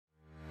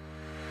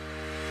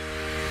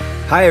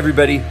Hi,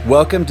 everybody.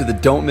 Welcome to the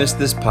Don't Miss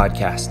This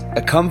podcast,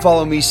 a Come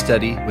Follow Me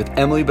study with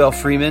Emily Bell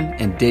Freeman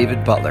and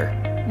David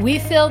Butler. We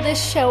fill this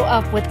show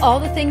up with all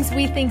the things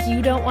we think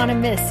you don't want to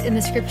miss in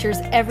the scriptures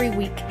every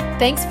week.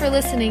 Thanks for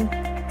listening.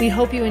 We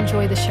hope you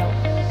enjoy the show.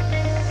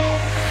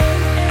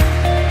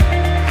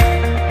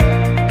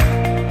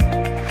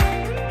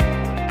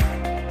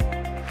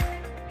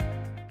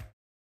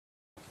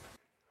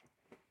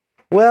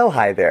 Well,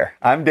 hi there.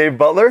 I'm Dave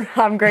Butler.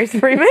 I'm Grace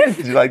Freeman.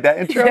 Did you like that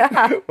intro?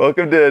 Yeah.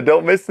 Welcome to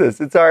Don't Miss This.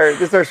 This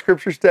is our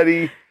scripture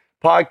study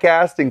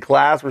podcast and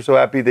class. We're so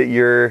happy that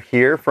you're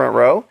here, front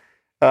row,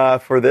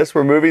 for this.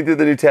 We're moving through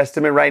the New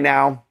Testament right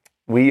now.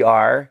 We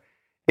are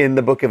in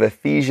the book of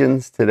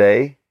Ephesians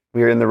today.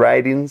 We are in the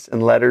writings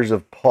and letters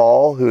of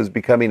Paul, who is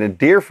becoming a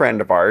dear friend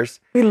of ours.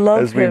 We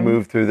love as we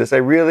move through this. I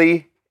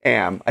really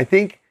am. I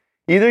think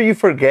either you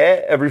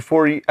forget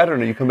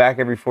you come back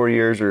every 4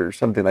 years or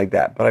something like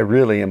that. But I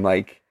really am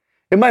like,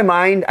 in my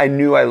mind, I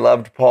knew I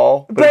loved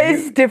Paul. But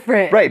it's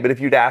different. Right, but if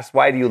you'd ask,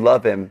 why do you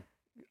love him?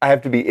 I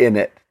have to be in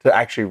it to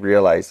actually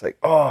realize, like,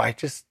 I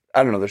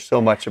don't know, there's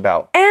so much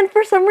about. And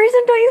for some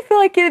reason, don't you feel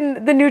like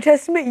in the New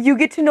Testament, you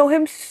get to know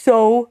him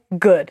so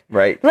good?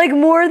 Right. Like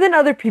more than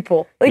other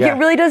people. Like It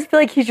really does feel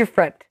like he's your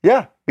friend.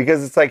 Yeah,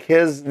 because it's like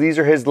these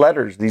are his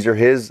letters. These are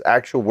his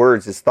actual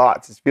words, his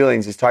thoughts, his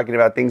feelings. He's talking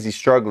about things he's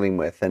struggling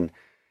with and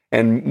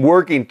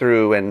working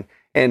through,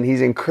 and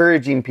he's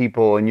encouraging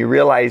people, and you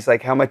realize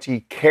like how much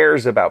he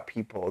cares about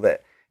people,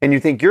 and you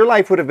think your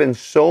life would have been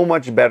so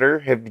much better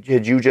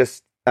had you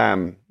just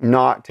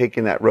not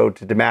taken that road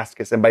to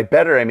Damascus. And by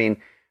better, I mean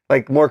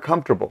like more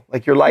comfortable.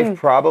 Like your life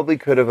probably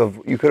could have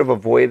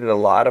avoided a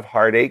lot of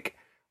heartache,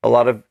 a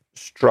lot of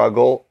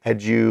struggle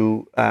had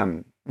you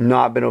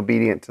not been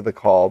obedient to the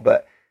call.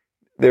 But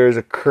there is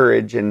a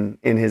courage in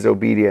his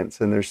obedience,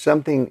 and there's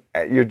something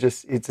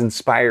it's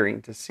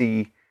inspiring to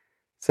see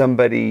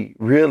somebody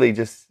really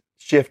just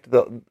shift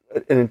an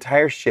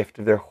entire shift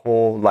of their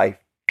whole life.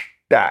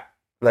 That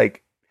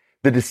like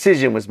the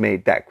decision was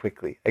made that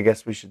quickly, I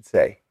guess we should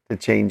say, to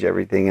change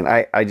everything. And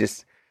I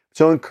just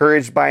so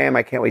encouraged by him.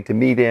 I can't wait to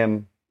meet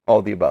him.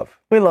 All the above.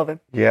 We love him.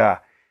 Yeah.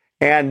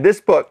 And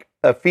this book,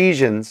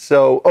 Ephesians.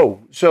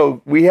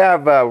 So we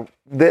have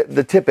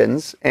the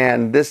tippins,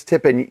 and this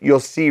tippin you'll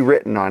see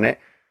written on it.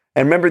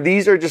 And remember,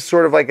 these are just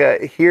sort of like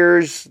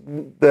here's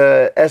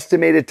the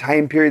estimated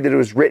time period that it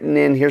was written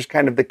in. Here's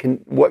kind of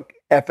what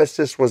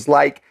Ephesus was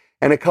like,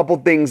 and a couple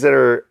things that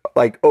are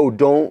like,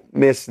 don't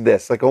miss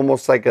this, like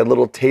almost like a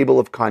little table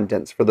of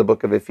contents for the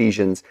book of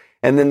Ephesians.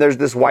 And then there's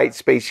this white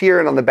space here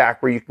and on the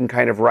back where you can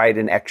kind of write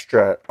an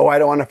extra, I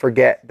don't want to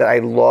forget that I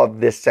love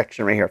this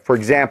section right here. For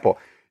example,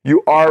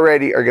 you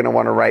already are going to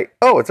want to write,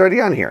 it's already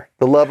on here,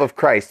 the love of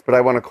Christ, but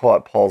I want to call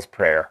it Paul's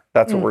prayer.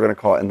 That's what we're going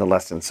to call it in the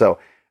lesson. So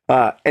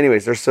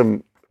anyways, there's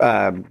some,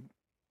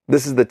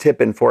 this is the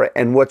tip-in for it.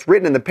 And what's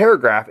written in the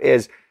paragraph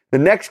is the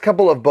next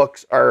couple of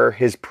books are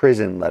his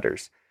prison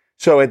letters.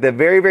 So at the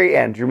very, very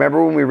end, you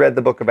remember when we read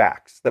the book of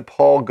Acts, that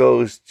Paul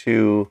goes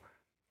to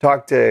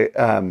talk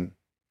to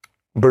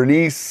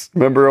Bernice,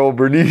 remember old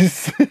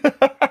Bernice?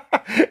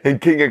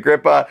 And King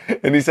Agrippa,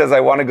 and he says, I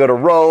want to go to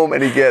Rome,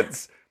 and he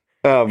gets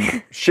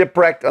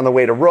shipwrecked on the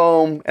way to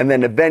Rome, and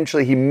then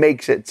eventually he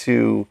makes it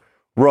to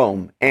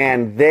Rome.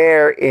 And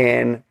there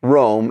in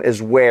Rome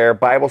is where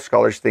Bible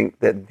scholars think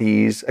that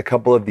a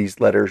couple of these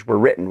letters were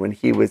written when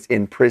he was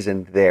in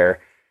prison there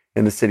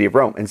in the city of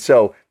Rome. And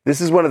so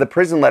this is one of the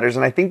prison letters,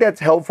 and I think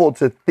that's helpful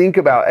to think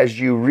about as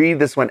you read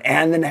this one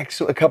and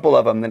a couple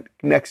of them, the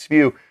next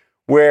few,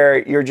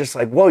 where you're just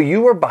like, whoa,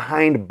 you were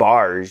behind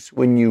bars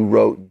when you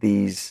wrote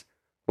these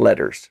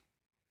letters.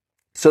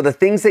 So the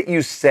things that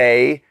you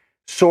say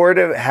sort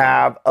of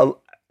have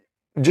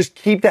just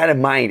keep that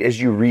in mind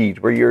as you read,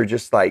 where you're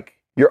just like,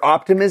 your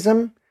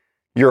optimism,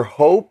 your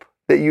hope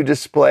that you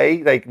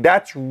display, like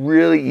that's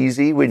really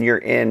easy when you're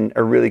in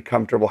a really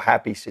comfortable,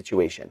 happy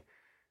situation.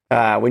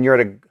 When you're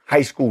at a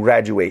high school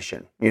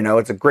graduation,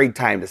 it's a great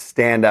time to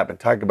stand up and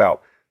talk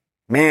about,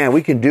 man,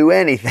 we can do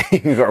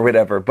anything or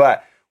whatever.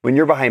 But when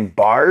you're behind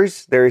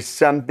bars, there is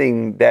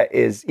something that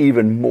is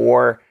even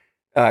more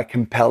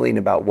compelling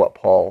about what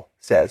Paul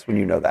says when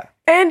you know that.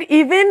 And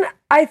even,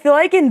 I feel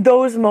like in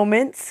those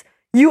moments,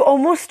 you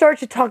almost start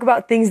to talk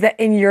about things that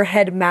in your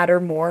head matter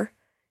more.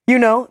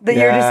 That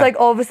you're just like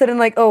all of a sudden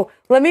like,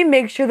 let me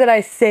make sure that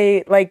I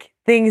say like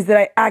things that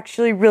I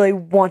actually really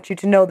want you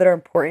to know that are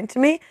important to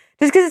me.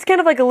 Just because it's kind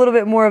of like a little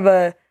bit more of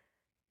a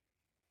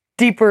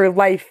deeper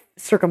life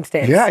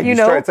circumstance. Yeah,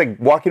 it's like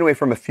walking away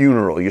from a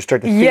funeral. You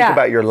start to think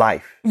about your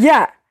life.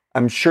 Yeah.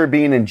 I'm sure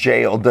being in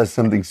jail does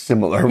something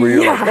similar where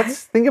you're like,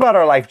 let's think about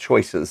our life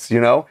choices,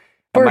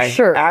 For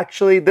sure.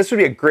 Actually, this would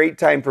be a great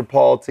time for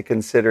Paul to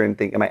consider and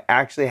think, am I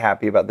actually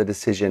happy about the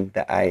decision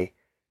that I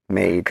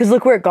made? Because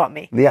look where it got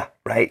me. Yeah,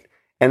 right.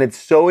 And it's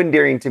so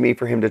endearing to me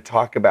for him to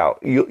talk about.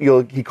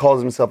 He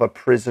calls himself a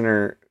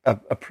prisoner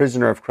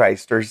of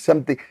Christ, or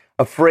something,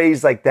 a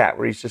phrase like that,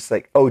 where he's just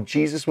like,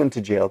 Jesus went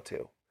to jail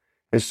too.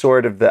 Is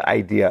sort of the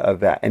idea of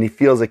that, and he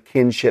feels a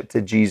kinship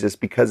to Jesus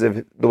because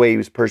of the way he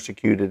was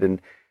persecuted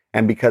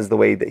and because the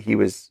way that he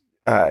was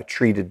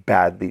treated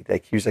badly.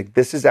 Like he was like,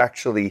 this is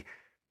actually,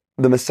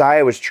 the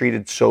Messiah was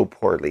treated so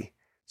poorly.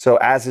 So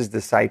as his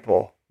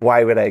disciple,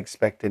 why would I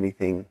expect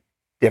anything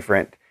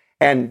different?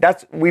 And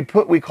we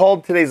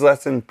called today's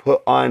lesson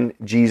 "Put on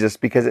Jesus"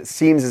 because it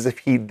seems as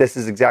if this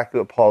is exactly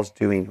what Paul's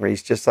doing, where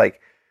he's just like,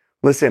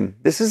 listen,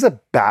 this is a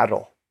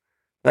battle.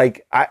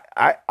 Like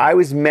I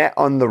was met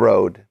on the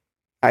road.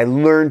 I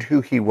learned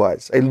who he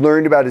was. I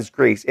learned about his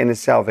grace and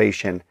his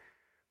salvation.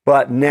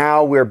 But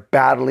now we're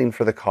battling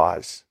for the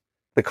cause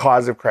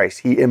of Christ.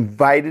 He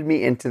invited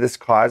me into this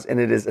cause, and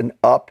it is an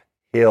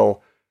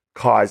uphill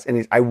cause.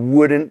 And I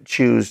wouldn't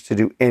choose to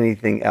do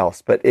anything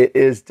else, but it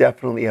is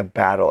definitely a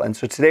battle. And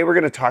so today we're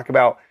going to talk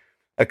about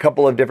a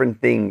couple of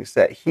different things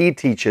that he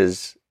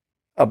teaches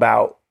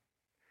about,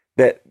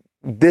 that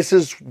this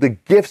is the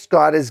gifts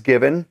God has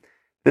given.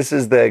 This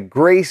is the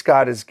grace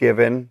God has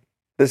given.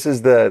 This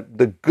is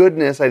the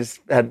goodness. I just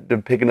had to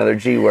pick another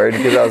G word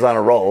because I was on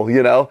a roll,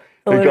 that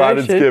God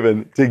has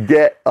given to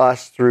get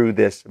us through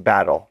this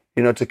battle,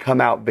 to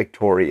come out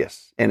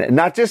victorious and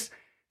not just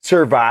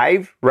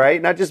survive,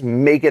 right? Not just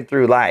make it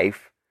through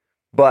life,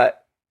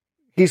 but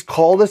he's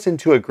called us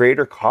into a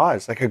greater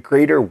cause, like a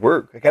greater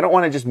work. Like, I don't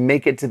want to just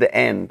make it to the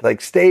end.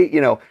 Like, stay,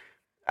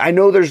 I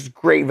know there's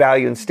great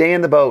value in stay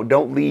in the boat,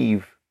 don't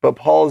leave. But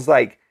Paul's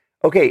like,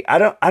 okay, I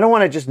don't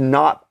want to just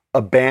not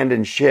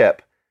abandon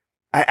ship.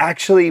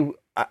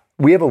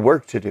 We have a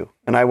work to do,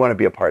 and I want to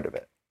be a part of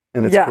it.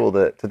 And it's cool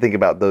to think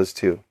about those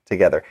two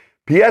together.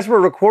 P.S. We're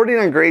recording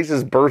on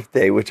Grace's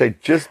birthday, which I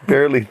just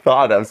barely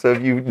thought of. So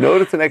if you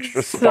notice an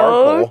extra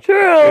sparkle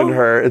in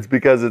her, it's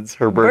because it's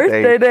her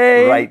birthday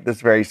day. Right this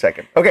very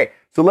second. Okay,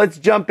 so let's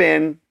jump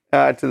in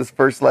to this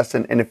first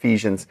lesson in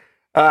Ephesians.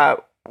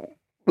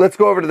 Let's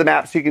go over to the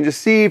map so you can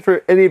just see,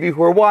 for any of you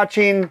who are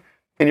watching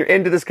and you're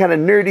into this kind of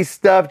nerdy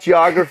stuff,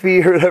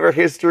 geography or whatever,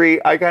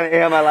 history. I kind of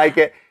am. I like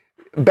it.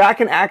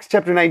 Back in Acts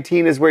chapter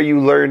 19 is where you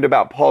learned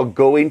about Paul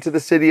going to the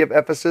city of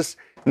Ephesus.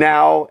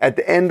 Now, at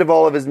the end of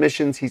all of his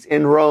missions, he's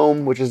in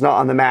Rome, which is not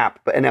on the map,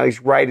 and now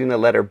he's writing a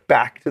letter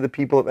back to the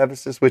people of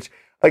Ephesus, which,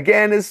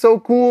 again, is so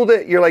cool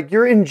that you're like,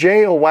 you're in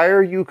jail. Why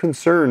are you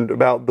concerned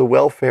about the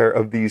welfare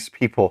of these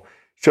people?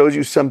 Shows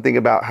you something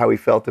about how he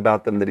felt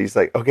about them, that he's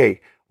like,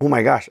 okay, oh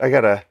my gosh,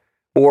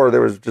 or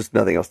there was just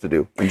nothing else to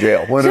do in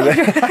jail. What are they?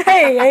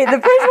 Hey, the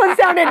first one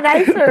sounded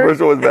nicer. The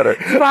first one was better.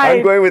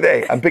 I'm going with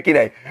A. I'm picking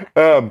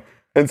A.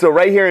 And so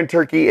right here in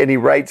Turkey, and he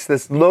writes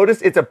this.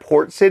 Notice it's a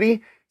port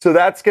city. So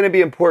that's going to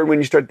be important when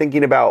you start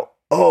thinking about,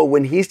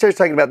 when he starts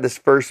talking about this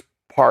first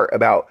part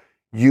about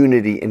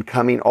unity and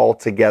coming all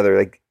together.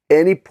 Like,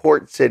 any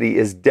port city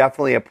is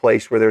definitely a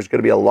place where there's going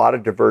to be a lot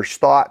of diverse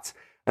thoughts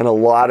and a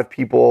lot of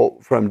people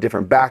from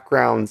different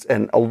backgrounds,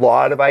 and a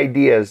lot of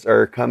ideas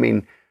are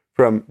coming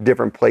from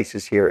different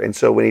places here. And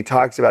so when he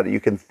talks about it, you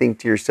can think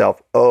to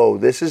yourself,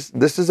 this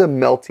is a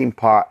melting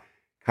pot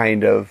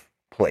kind of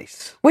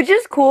place. Which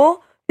is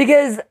cool,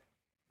 because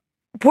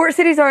port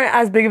cities aren't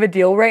as big of a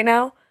deal right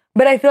now,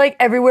 but I feel like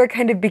everywhere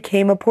kind of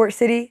became a port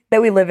city that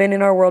we live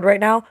in our world right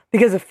now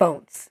because of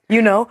phones,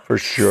 For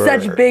sure.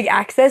 Such big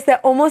access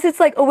that almost it's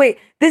like,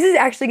 this is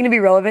actually going to be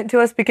relevant to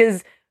us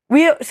because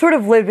we sort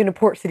of live in a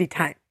port city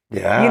time.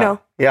 Yeah.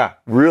 Yeah.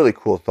 Really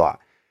cool thought.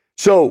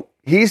 So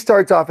he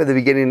starts off at the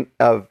beginning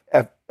of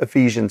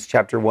Ephesians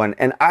chapter 1.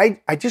 And I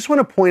just want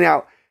to point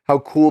out how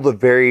cool the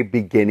very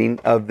beginning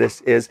of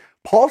this is.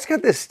 Paul's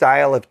got this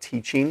style of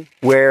teaching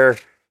where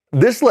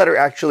this letter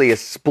actually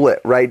is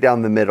split right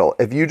down the middle.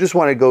 If you just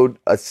want to go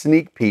a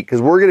sneak peek, because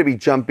we're going to be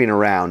jumping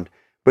around,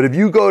 but if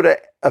you go to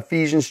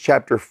Ephesians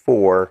chapter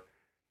 4,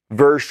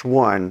 verse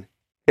 1,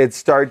 it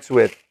starts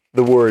with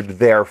the word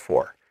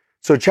therefore.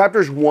 So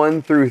chapters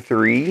 1 through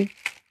 3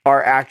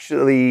 are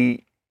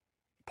actually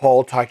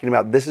Paul talking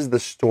about, this is the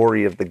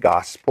story of the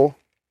gospel.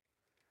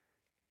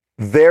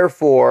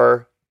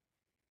 Therefore,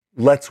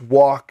 let's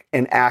walk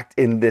and act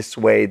in this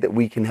way that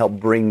we can help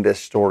bring this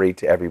story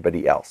to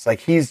everybody else.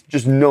 Like, he's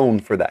just known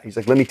for that. He's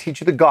like, let me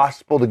teach you the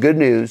gospel, the good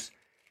news.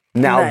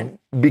 Now,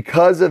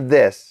 because of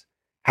this,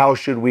 how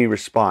should we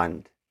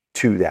respond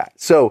to that?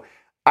 So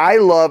I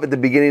love at the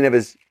beginning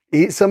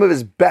of some of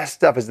his best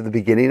stuff is at the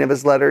beginning of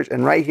his letters.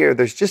 And right here,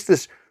 there's just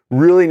this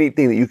really neat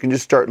thing that you can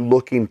just start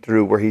looking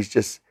through, where he's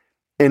just,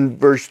 in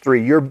verse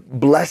 3, you're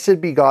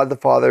blessed be God the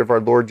Father of our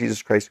Lord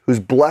Jesus Christ,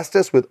 who's blessed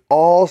us with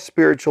all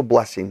spiritual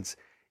blessings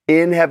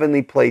in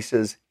heavenly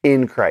places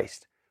in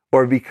Christ,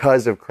 or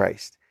because of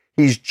Christ.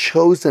 He's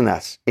chosen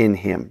us in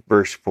him,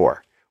 verse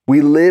 4.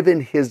 We live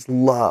in his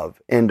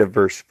love, end of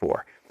verse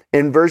 4.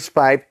 In verse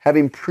 5,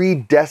 having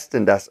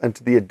predestined us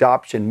unto the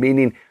adoption,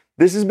 meaning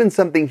this has been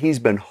something he's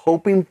been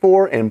hoping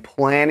for and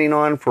planning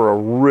on for a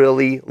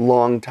really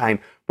long time,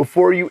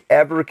 before you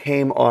ever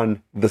came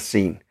on the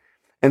scene.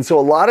 And so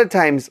a lot of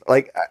times,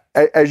 like,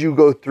 as you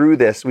go through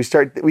this, we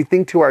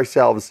think to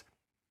ourselves,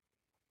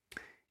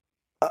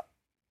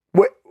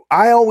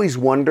 I always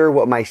wonder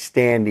what my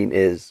standing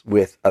is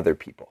with other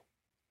people.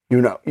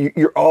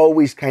 You're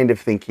always kind of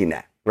thinking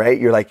that, right?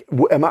 You're like,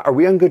 are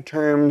we on good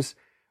terms?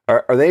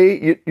 Are they,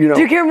 Do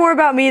you care more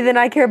about me than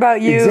I care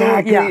about you?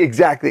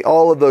 Exactly.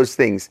 All of those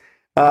things.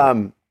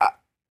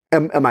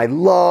 am I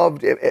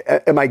loved?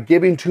 Am I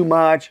giving too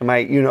much? Am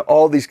I,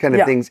 all these kind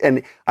of things.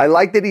 And I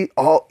like that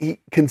he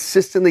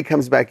consistently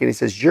comes back and he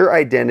says, your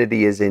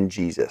identity is in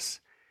Jesus.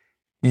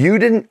 You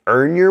didn't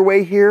earn your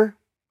way here,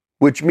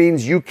 which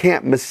means you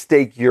can't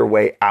mistake your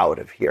way out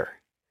of here.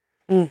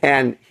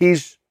 And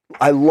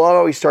I love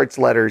how he starts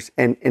letters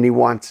and he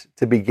wants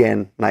to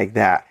begin like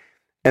that.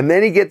 And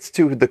then he gets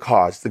to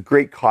the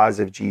great cause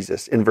of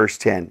Jesus in verse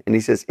 10. And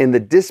he says, in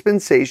the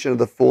dispensation of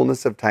the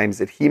fullness of times,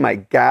 that he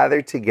might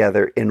gather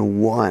together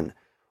in one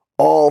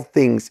all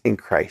things in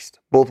Christ,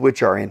 both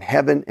which are in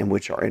heaven and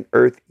which are in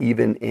earth,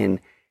 even in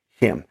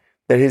him.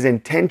 That his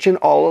intention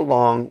all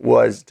along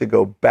was to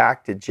go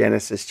back to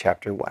Genesis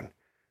chapter 1,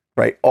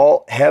 right?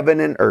 All heaven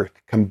and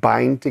earth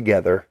combined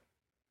together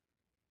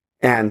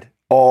and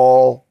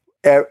all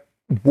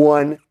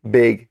one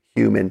big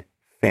human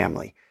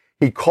family.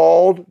 He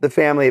called the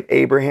family of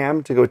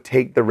Abraham to go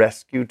take the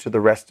rescue to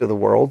the rest of the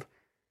world.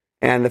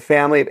 And the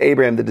family of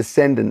Abraham, the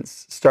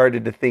descendants,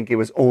 started to think it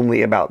was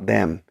only about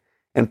them.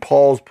 And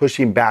Paul's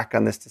pushing back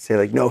on this to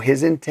say, no,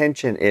 his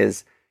intention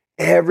is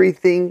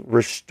everything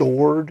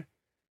restored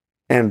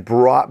and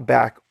brought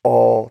back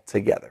all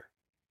together,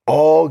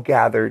 all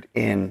gathered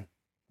in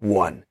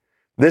one.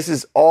 This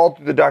is all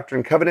through the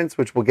Doctrine and Covenants,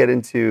 which we'll get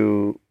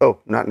into,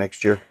 not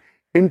next year,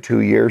 in 2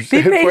 years.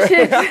 Be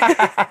patient.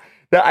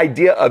 The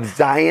idea of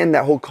Zion,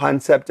 that whole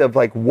concept of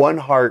one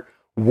heart,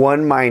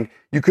 one mind.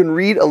 You can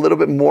read a little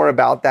bit more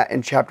about that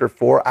in chapter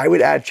 4. I would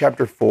add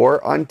chapter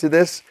 4 onto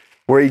this,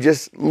 where you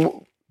just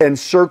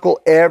encircle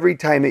every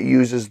time it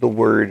uses the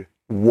word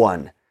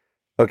one.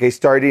 Okay,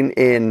 starting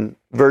in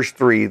verse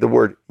 3, the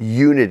word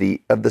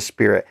unity of the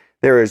Spirit.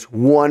 There is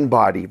one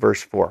body,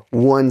 verse 4,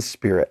 one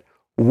Spirit,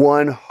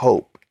 one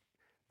hope.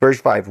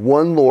 Verse 5,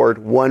 one Lord,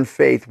 one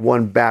faith,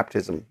 one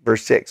baptism.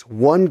 Verse 6,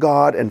 one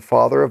God and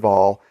Father of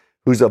all,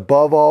 who's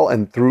above all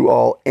and through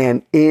all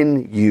and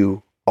in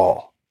you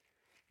all.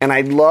 And I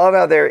love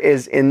how there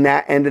is in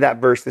that end of that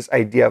verse, this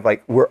idea of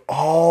we're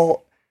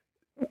all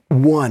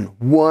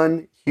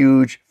one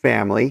huge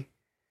family,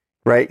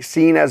 right?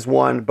 Seen as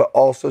one, but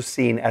also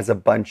seen as a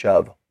bunch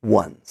of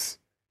ones.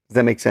 Does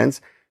that make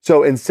sense?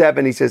 So in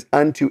 7, he says,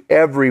 unto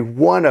every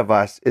one of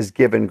us is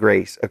given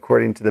grace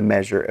according to the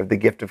measure of the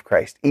gift of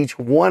Christ. Each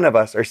one of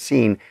us are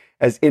seen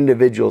as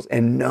individuals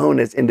and known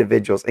as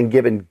individuals and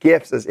given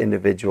gifts as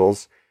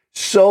individuals,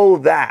 so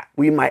that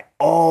we might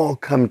all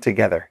come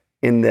together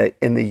in the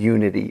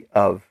unity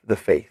of the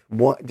faith.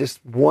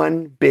 Just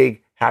one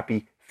big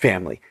happy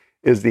family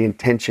is the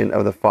intention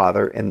of the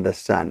Father and the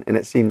Son. And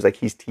it seems like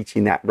he's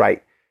teaching that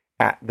right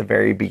at the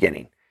very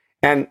beginning.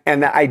 And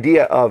the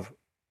idea of,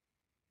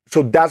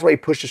 so that's why he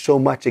pushes so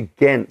much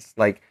against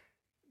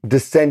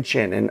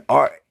dissension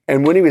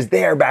and when he was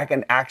there back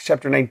in Acts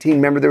chapter 19,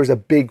 remember there was a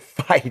big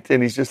fight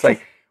and he's just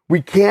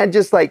we can't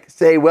just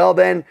say, well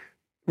then,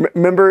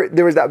 remember,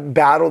 there was that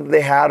battle that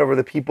they had over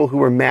the people who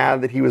were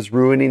mad that he was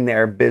ruining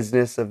their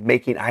business of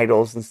making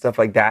idols and stuff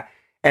like that.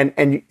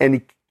 And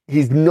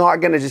he's not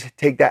going to just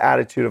take that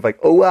attitude of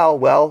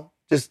well,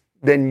 just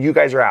then you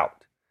guys are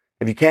out.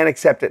 If you can't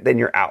accept it, then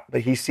you're out.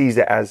 But he sees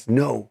it as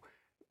no.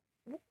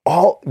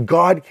 All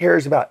God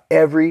cares about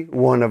every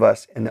one of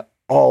us, and that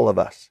all of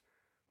us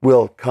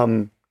will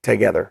come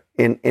together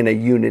in a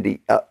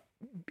unity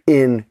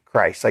in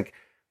Christ.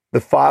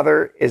 The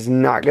Father is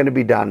not going to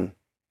be done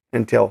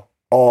until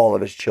all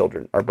of his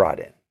children are brought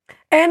in.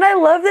 And I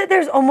love that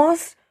there's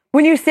almost,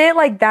 when you say it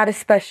like that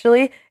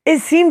especially, it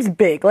seems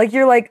big.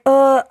 You're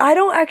I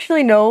don't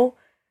actually know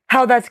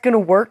how that's going to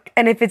work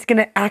and if it's going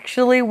to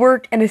actually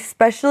work, and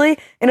especially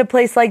in a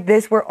place like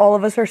this where all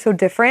of us are so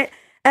different.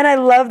 And I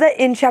love that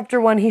in chapter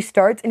 1 he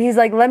starts and he's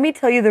let me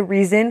tell you the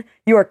reason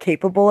you are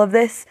capable of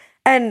this.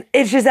 And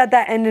it's just at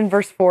that end in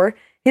verse 4,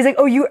 he's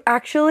you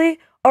actually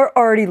are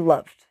already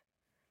loved.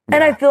 Yeah.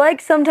 And I feel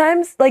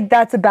sometimes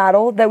that's a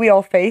battle that we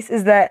all face,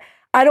 is that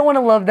I don't want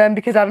to love them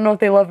because I don't know if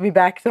they love me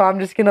back. So I'm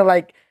just going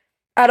to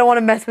I don't want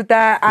to mess with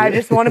that. I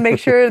just want to make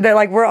sure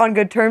that we're on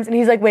good terms. And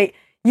he's wait,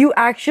 you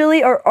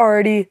actually are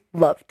already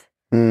loved.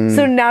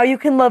 So now you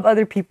can love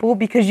other people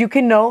because you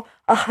can know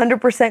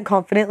 100%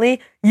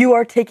 confidently you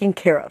are taken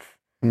care of.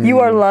 You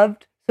are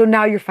loved. So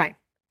now you're fine.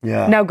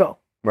 Yeah. Now go.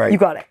 Right. You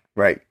got it.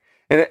 Right.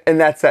 And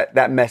that's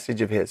that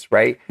message of his,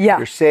 right? Yeah.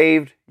 You're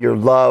saved. You're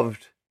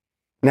loved.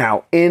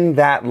 Now, in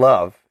that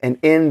love and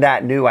in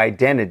that new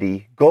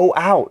identity, go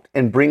out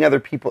and bring other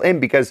people in,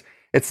 because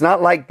it's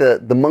not like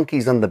the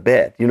monkeys on the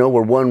bed,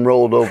 where one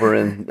rolled over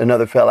and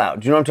another fell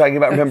out. Do you know what I'm talking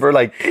about?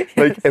 Remember,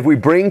 if we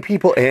bring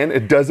people in,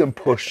 it doesn't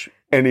push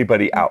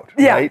anybody out,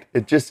 right?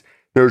 It just,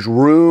 there's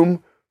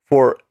room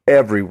for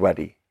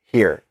everybody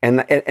here.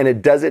 And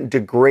it doesn't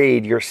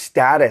degrade your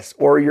status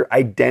or your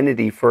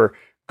identity for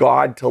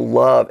God to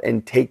love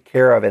and take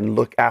care of and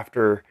look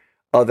after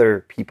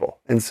other people.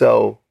 And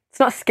so, it's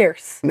not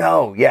scarce.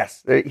 No,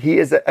 yes. He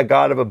is a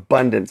God of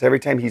abundance. Every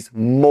time he's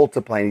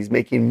multiplying, he's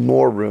making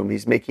more room.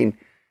 He's making,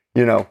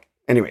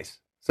 anyways.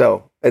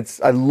 So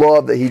I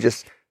love that he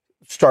just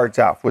starts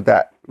off with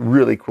that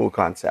really cool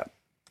concept.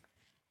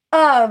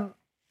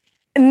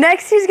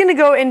 Next, he's going to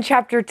go in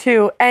chapter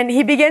 2, and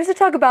he begins to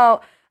talk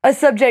about a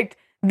subject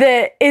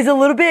that is a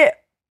little bit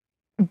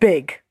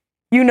big.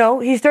 You know,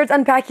 he starts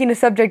unpacking a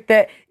subject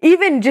that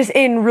even just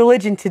in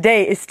religion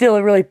today is still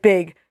a really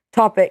big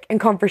topic and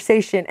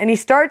conversation. And he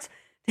decides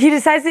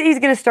that he's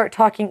going to start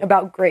talking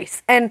about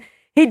grace. And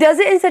he does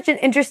it in such an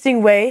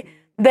interesting way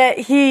that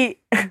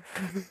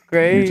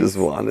grace. You just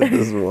wanted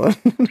this one.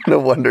 No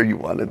wonder you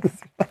wanted this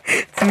one.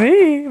 It's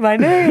me, my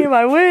name,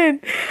 I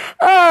win.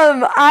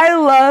 I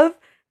love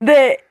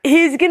that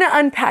he's going to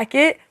unpack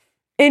it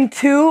in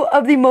two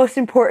of the most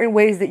important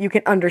ways that you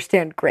can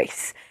understand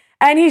grace.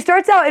 And he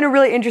starts out in a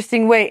really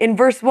interesting way. In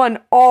verse 1,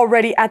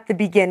 already at the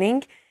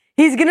beginning,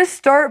 he's going to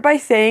start by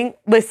saying,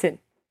 listen,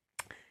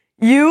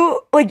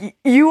 you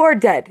are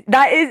dead.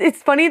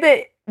 It's funny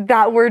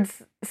that word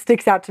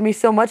sticks out to me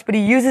so much, but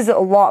he uses it a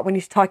lot when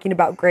he's talking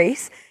about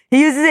grace.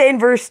 He uses it in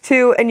verse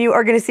 2, and you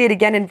are going to see it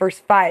again in verse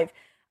 5.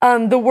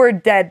 The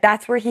word dead,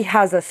 that's where he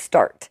has us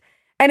start.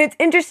 And it's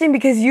interesting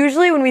because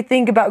usually when we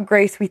think about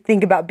grace, we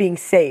think about being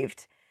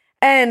saved.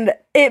 And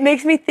it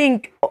makes me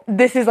think,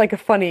 this is like a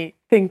funny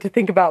thing to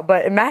think about,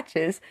 but it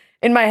matches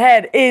in my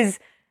head, is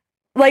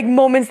like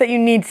moments that you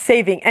need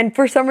saving. And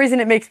for some reason,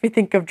 it makes me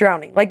think of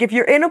drowning. Like if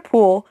you're in a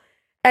pool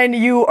and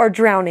you are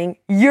drowning,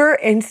 your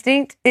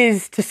instinct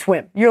is to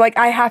swim. You're like,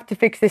 I have to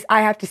fix this.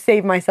 I have to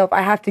save myself.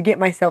 I have to get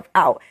myself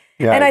out.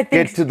 Yeah, and I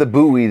think, get to the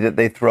buoy that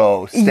they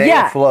throw. Stay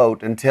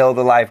afloat until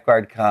the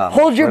lifeguard comes.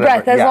 Hold your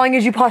breath as long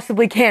as you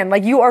possibly can.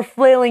 Like you are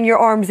flailing your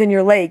arms and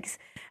your legs.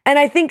 And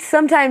I think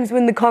sometimes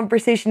when the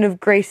conversation of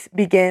grace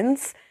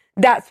begins,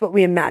 that's what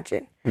we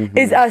imagine,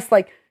 is us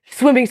like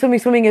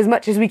swimming as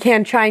much as we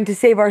can, trying to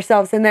save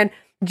ourselves. And then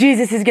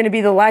Jesus is going to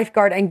be the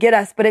lifeguard and get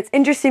us. But it's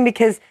interesting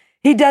because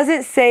he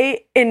doesn't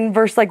say in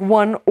verse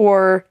 1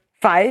 or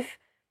 5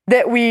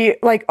 that we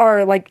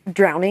are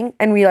drowning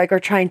and we are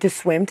trying to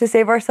swim to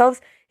save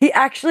ourselves. He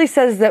actually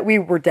says that we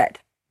were dead.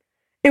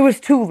 It was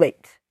too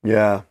late.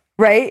 Yeah.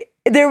 Right?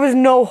 There was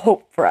no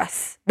hope for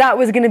us. That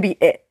was going to be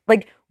it.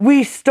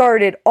 We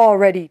started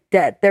already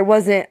dead. There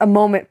wasn't a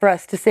moment for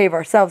us to save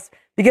ourselves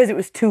because it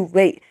was too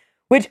late,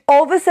 which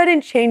all of a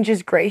sudden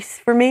changes grace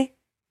for me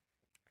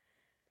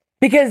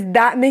because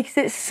that makes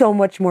it so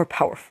much more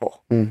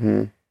powerful.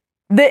 Mm-hmm.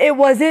 That it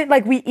wasn't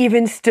like we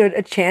even stood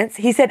a chance.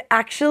 He said,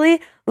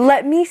 actually,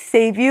 let me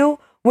save you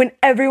when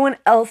everyone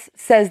else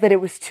says that it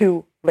was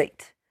too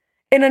late.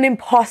 In an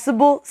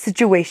impossible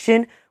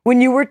situation, when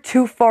you were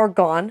too far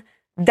gone,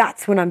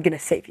 that's when I'm going to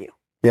save you.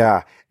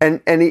 Yeah.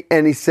 And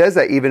he says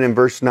that even in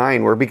verse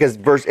 9, because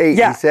verse 8,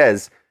 he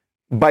says,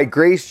 by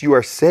grace you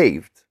are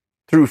saved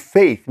through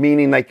faith,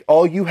 meaning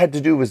all you had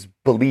to do was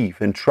believe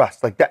and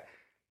trust like that.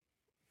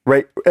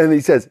 Right. And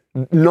he says,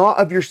 not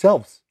of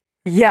yourselves.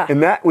 Yeah.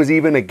 And that was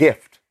even a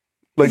gift.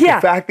 The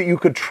fact that you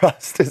could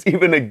trust is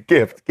even a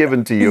gift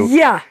given to you.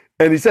 Yeah.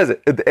 And he says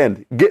it at the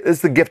end.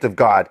 It's the gift of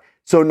God.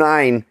 So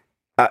 9,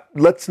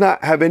 let's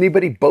not have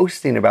anybody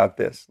boasting about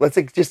this. Let's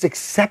just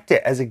accept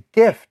it as a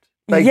gift.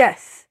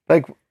 Yes.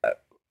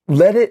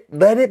 Let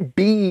it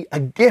be a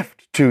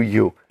gift to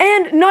you.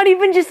 And not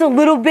even just a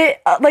little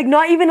bit,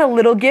 not even a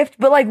little gift,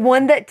 but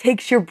one that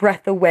takes your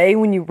breath away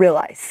when you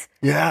realize.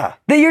 Yeah.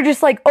 That you're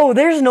just oh,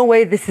 there's no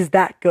way this is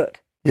that good.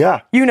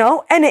 Yeah. You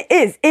know? And it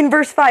is. In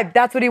verse 5,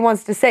 that's what he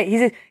wants to say. He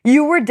says,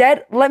 you were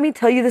dead. Let me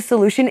tell you the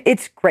solution.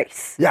 It's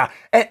grace. Yeah.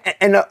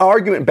 And the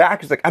argument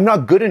back is I'm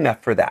not good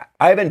enough for that.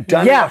 I haven't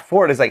done enough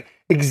for it. It's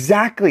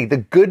exactly. The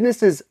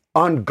goodness is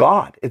on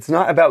God. It's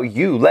not about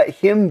you. Let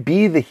him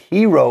be the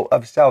hero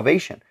of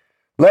salvation.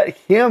 Let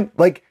him,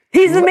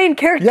 he's the main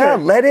character.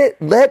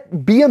 Yeah,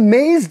 be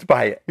amazed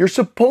by it. You're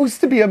supposed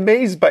to be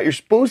amazed by it. You're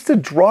supposed to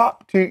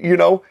drop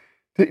to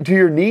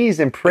your knees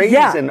and praise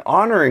and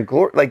honor and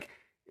glory.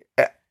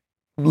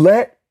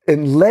 Let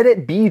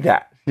it be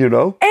that,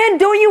 And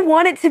don't you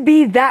want it to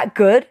be that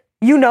good?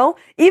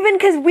 Even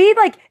because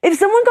if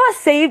someone got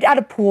saved at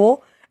a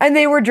pool and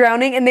they were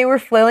drowning and they were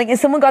flailing and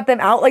someone got them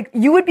out,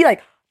 you would be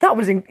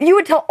you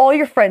would tell all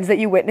your friends that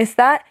you witnessed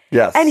that.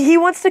 Yes. And he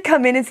wants to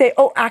come in and say,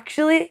 oh,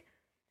 actually,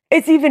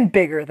 it's even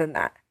bigger than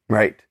that.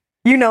 Right.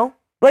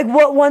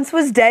 What once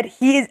was dead,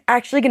 he is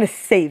actually going to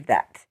save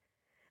that.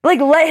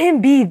 Let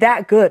him be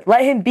that good.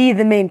 Let him be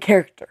the main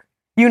character,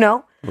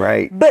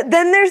 Right. But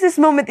then there's this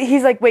moment that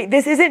he's wait,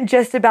 this isn't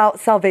just about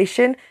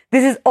salvation.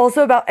 This is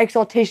also about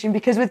exaltation,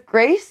 because with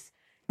grace,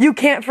 you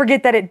can't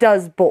forget that it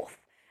does both.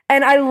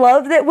 And I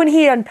love that when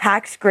he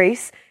unpacks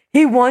grace,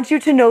 he wants you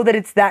to know that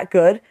it's that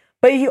good,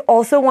 but he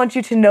also wants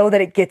you to know that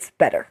it gets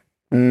better.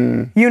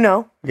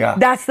 Yeah.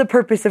 That's the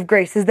purpose of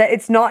grace, is that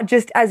it's not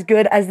just as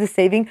good as the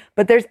saving,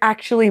 but there's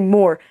actually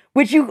more,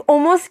 which you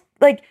almost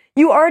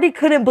you already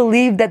couldn't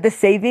believe that the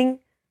saving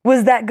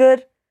was that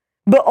good,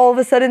 but all of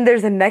a sudden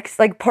there's a next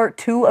part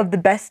 2 of the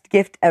best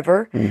gift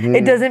ever. Mm-hmm.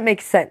 It doesn't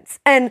make sense.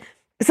 And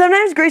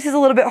sometimes grace is a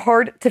little bit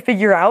hard to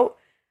figure out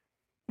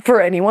for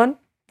anyone.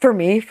 For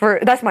me,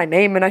 that's my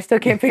name and I still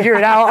can't figure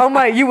it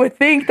out. You would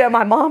think that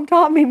my mom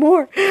taught me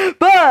more,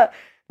 but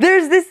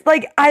there's this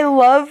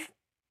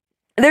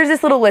there's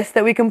this little list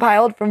that we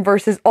compiled from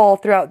verses all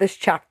throughout this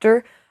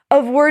chapter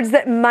of words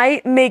that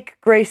might make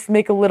grace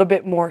make a little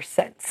bit more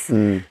sense.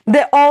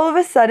 That all of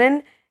a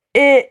sudden,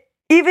 it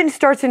even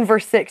starts in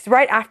verse 6,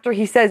 right after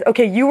he says,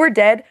 okay, you were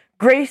dead.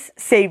 Grace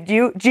saved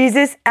you.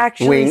 Jesus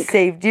actually Wink.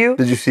 saved you.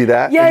 Did you see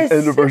that? Yes.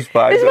 In the verse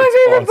 5. It's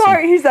my favorite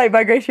part. He's like,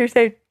 by grace you're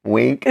saved.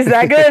 Wink. Is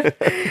that good?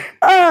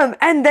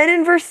 And then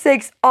in verse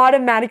 6,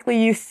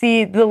 automatically you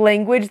see the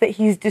language that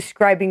he's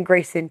describing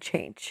grace and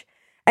change.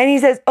 And he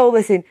says, oh,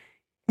 listen,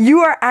 you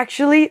are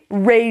actually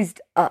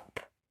raised up.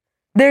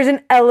 There's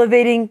an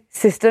elevating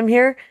system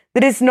here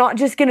that it's not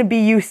just going to be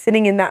you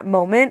sitting in that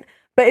moment,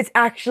 but it's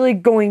actually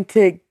going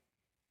to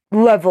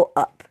level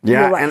up.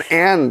 Yeah,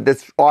 and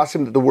that's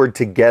awesome that the word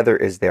together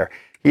is there.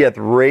 He hath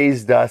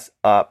raised us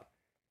up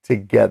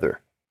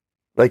together.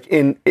 Like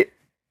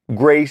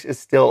grace is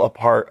still a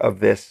part of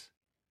this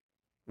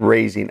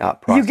raising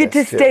up process. You get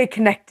to stay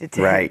connected to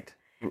him. Right.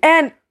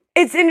 And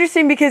it's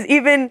interesting because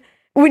even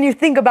when you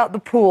think about the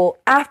pool,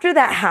 after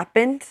that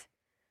happened,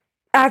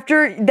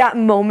 after that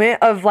moment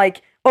of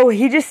like, oh,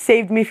 he just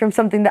saved me from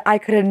something that I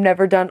could have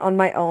never done on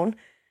my own.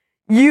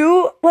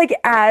 You, like,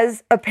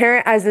 as a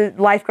parent, as a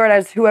lifeguard,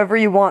 as whoever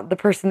you want the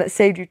person that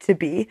saved you to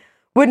be,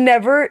 would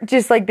never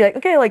just, like, be like,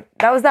 okay, like,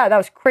 that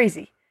was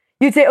crazy.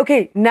 You'd say,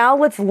 okay, now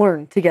let's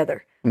learn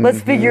together.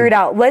 Let's figure it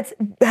out. Let's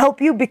help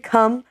you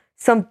become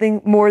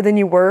something more than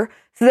you were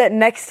so that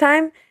next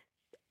time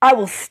I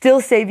will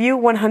still save you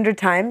 100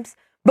 times,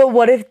 but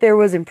what if there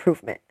was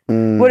improvement?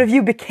 What if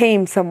you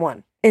became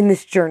someone in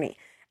this journey?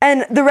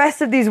 And the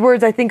rest of these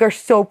words, I think, are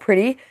so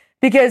pretty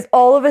because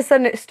all of a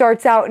sudden it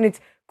starts out and it's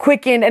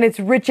quickened and it's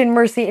rich in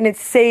mercy and it's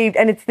saved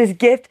and it's this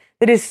gift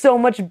that is so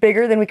much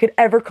bigger than we could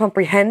ever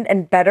comprehend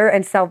and better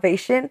and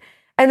salvation.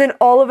 And then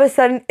all of a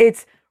sudden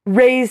it's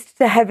raised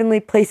to heavenly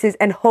places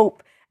and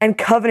hope and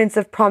covenants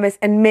of promise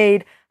and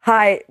made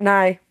high,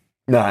 nigh.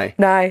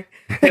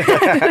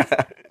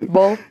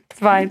 Both, it's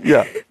fine.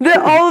 Yeah.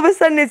 Then all of a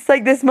sudden it's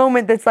like this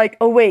moment that's like,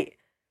 oh wait,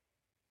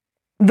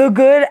 the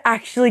good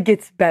actually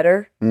gets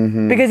better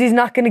because he's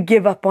not going to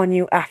give up on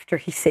you after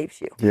he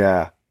saves you.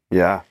 Yeah.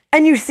 Yeah.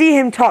 And you see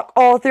him talk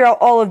all throughout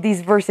all of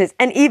these verses.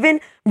 And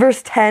even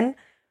verse 10,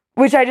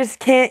 which I just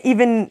can't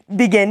even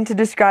begin to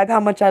describe how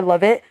much I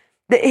love it.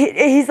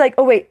 He's like,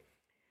 oh, wait,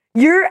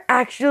 you're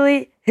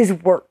actually his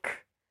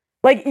work.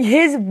 Like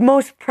his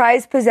most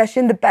prized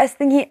possession, the best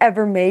thing he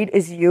ever made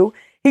is you.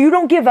 You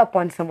don't give up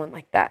on someone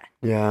like that.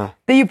 Yeah.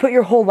 That you put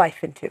your whole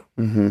life into.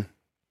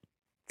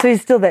 So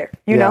he's still there,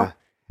 you know?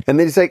 And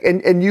then he's like,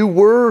 and you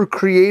were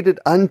created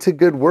unto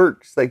good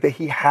works, like that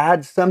he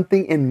had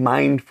something in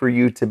mind for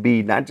you to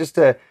be, not just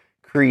a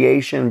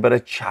creation, but a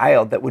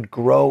child that would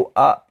grow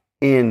up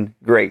in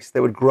grace,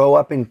 that would grow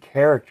up in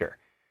character,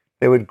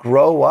 that would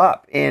grow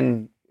up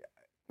in,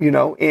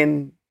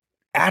 in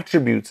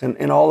attributes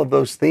and all of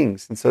those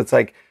things. And so it's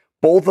like,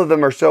 both of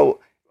them are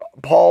so,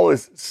 Paul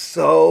is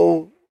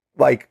so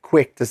like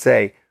quick to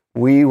say,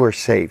 we were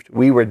saved,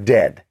 we were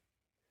dead,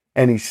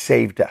 and he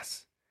saved us.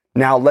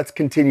 Now let's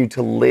continue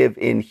to live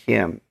in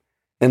him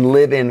and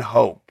live in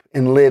hope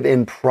and live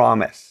in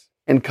promise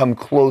and come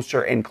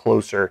closer and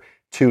closer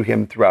to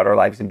him throughout our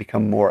lives and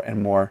become more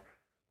and more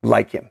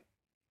like him.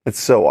 It's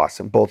so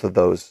awesome, both of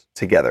those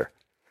together.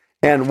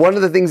 And one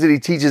of the things that he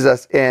teaches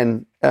us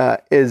in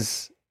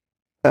is,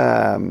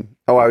 I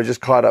was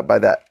just caught up by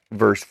that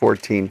verse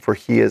 14, for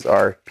he is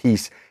our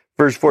peace.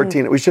 Verse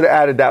 14, we should have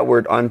added that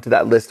word onto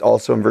that list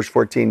also in verse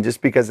 14,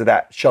 just because of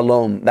that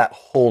shalom, that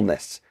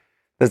wholeness.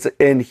 That's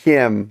in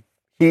him,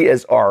 he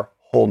is our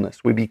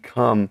wholeness. We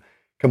become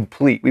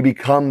complete. We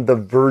become the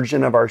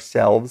version of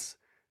ourselves.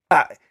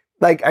 I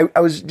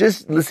was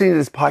just listening to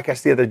this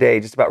podcast the other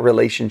day, just about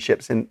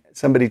relationships, and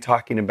somebody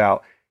talking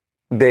about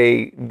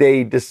they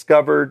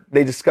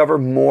discover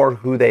more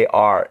who they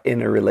are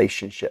in a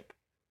relationship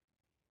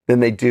than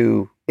they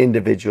do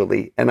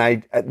individually.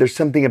 And there's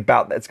something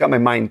about that. It's got my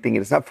mind thinking.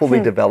 It's not fully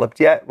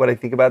developed yet, what I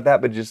think about that,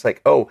 but just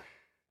like,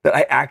 that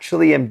I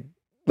actually am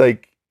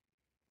like,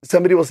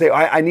 somebody will say,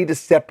 I need to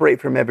separate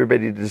from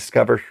everybody to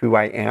discover who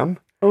I am.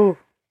 Ooh.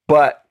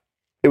 But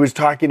it was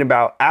talking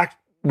about,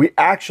 we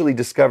actually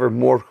discover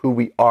more who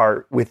we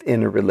are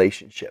within a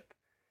relationship.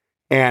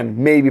 And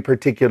maybe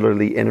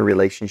particularly in a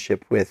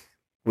relationship with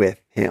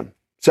him.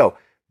 So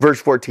verse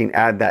 14,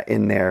 add that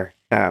in there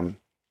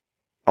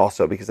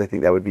also, because I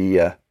think that would be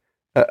a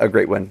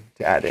great one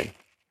to add in.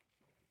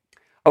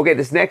 Okay,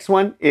 this next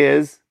one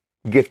is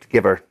gift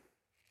giver.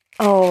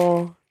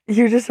 Oh,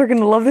 you just are going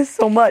to love this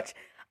so much.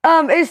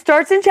 It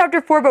starts in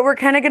chapter 4, but we're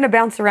kind of going to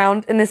bounce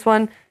around in this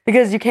one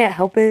because you can't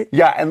help it.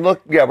 Yeah, and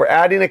look, we're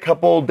adding a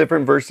couple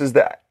different verses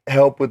that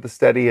help with the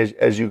study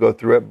as you go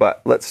through it,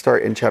 but let's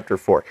start in chapter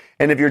 4.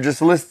 And if you're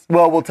just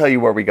we'll tell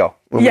you where we go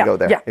when we go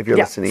there, if you're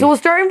listening. So we'll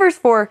start in verse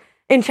 4,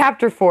 in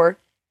chapter 4.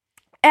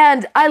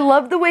 And I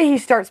love the way he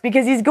starts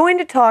because he's going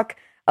to talk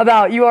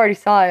about, you already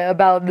saw it,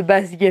 about the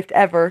best gift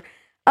ever.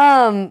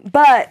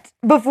 But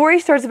before he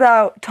starts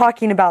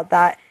talking about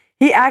that,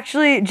 he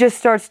actually just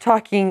starts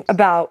talking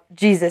about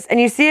Jesus. And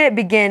you see it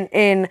begin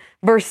in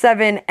verse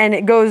 7 and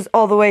it goes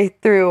all the way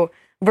through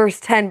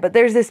verse 10. But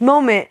there's this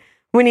moment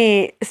when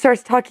he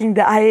starts talking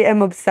that I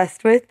am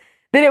obsessed with,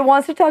 that it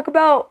wants to talk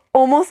about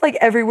almost like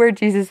everywhere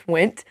Jesus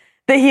went,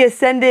 that he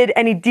ascended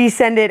and he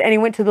descended and he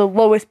went to the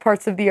lowest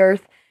parts of the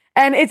earth.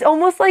 And it's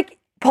almost like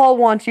Paul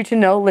wants you to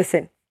know,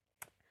 listen,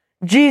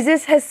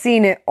 Jesus has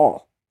seen it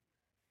all.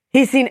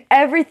 He's seen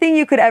everything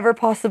you could ever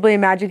possibly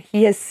imagine.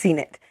 He has seen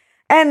it.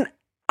 And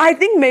I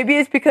think maybe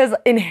it's because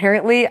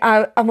inherently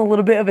I'm a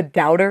little bit of a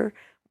doubter.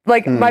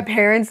 Like my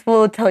parents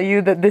will tell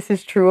you that this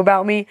is true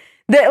about me.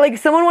 That like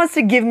someone wants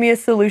to give me a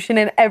solution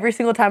and every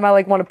single time I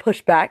like want to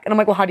push back. And I'm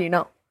like, well, how do you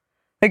know?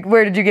 Like,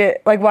 where did you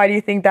get, like, why do you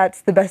think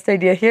that's the best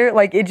idea here?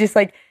 Like, it just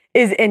like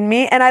is in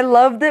me. And I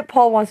love that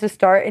Paul wants to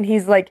start and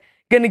he's like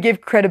going to give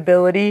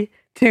credibility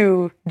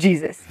to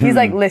Jesus. He's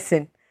like,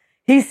 listen,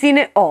 he's seen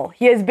it all.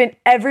 He has been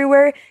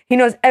everywhere. He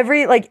knows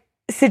every like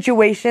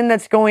situation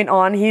that's going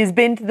on. He has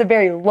been to the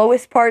very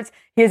lowest parts.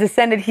 He has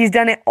ascended. He's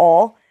done it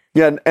all.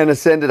 Yeah, and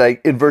ascended,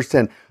 in verse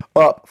 10,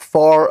 up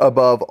far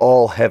above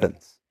all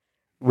heavens,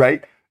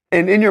 right?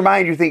 And in your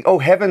mind, you think, oh,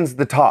 heaven's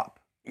the top,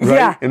 right?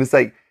 Yeah. And it's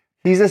like,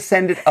 he's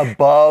ascended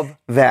above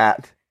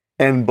that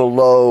and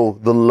below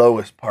the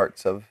lowest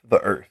parts of the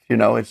earth. You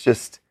know, it's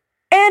just...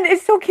 And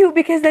it's so cute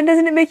because then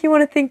doesn't it make you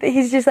want to think that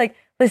he's just like,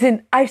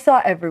 listen, I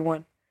saw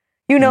everyone.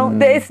 You know,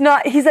 that it's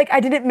not, he's like, I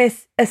didn't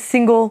miss a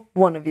single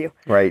one of you.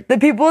 Right. The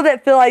people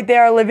that feel like they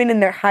are living in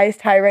their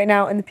highest high right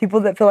now and the people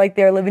that feel like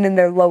they're living in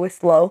their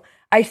lowest low,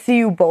 I see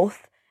you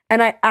both.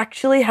 And I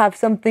actually have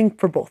something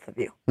for both of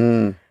you.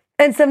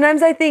 And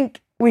sometimes I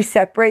think we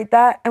separate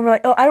that and we're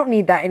like, oh, I don't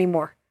need that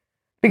anymore.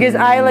 Because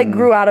I like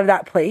grew out of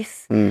that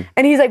place. And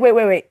he's like,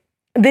 wait.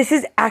 This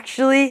is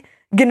actually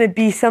going to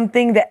be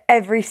something that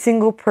every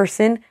single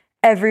person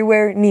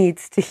everywhere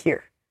needs to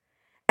hear.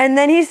 And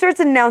then he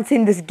starts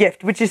announcing this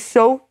gift, which is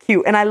so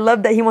cute. And I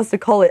love that he wants to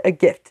call it a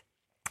gift.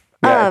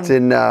 Yeah, it's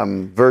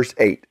in verse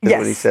 8 is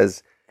when he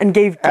says, and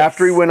gave gifts.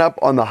 After he went up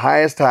on the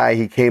highest high,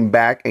 he came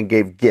back and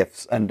gave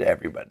gifts unto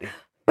everybody.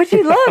 Which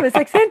you love. It's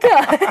like Santa.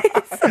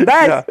 It's the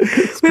best.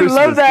 It's we Christmas.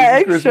 love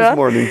that It's extra. Christmas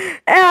morning.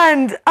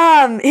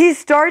 And he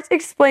starts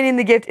explaining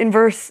the gift in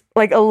verse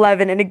like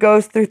 11 and it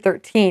goes through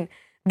 13.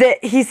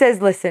 That he says,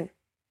 listen,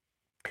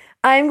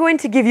 I'm going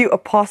to give you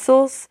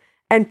apostles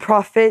and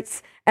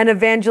prophets and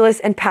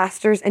evangelists and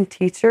pastors and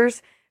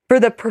teachers for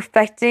the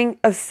perfecting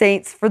of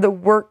saints, for the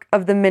work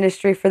of the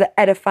ministry, for the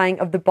edifying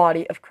of the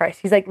body of Christ.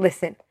 He's like,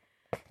 listen,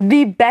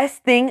 the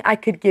best thing I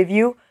could give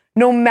you,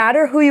 no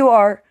matter who you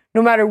are,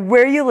 no matter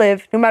where you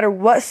live, no matter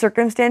what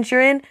circumstance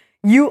you're in,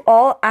 you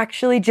all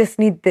actually just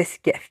need this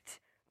gift.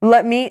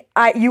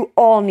 You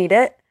all need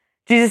it.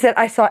 Jesus said,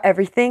 I saw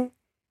everything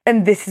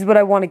and this is what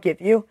I want to give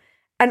you.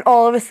 And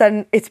all of a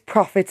sudden it's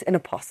prophets and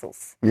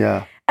apostles.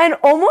 Yeah. And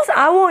almost,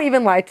 I won't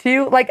even lie to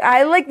you. Like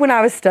when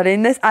I was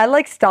studying this, I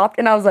like stopped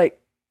and I was like,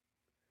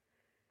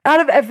 out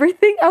of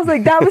everything, I was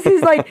like, that was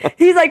his like,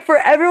 he's like, for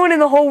everyone in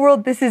the whole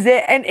world, this is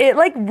it. And it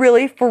like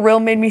really, for real,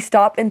 made me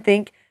stop and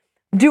think,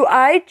 do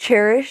I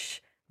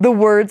cherish the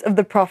words of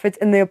the prophets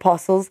and the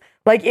apostles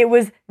like it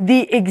was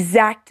the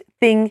exact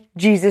thing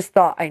Jesus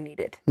thought I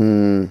needed?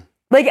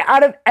 Like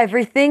out of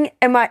everything,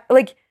 am I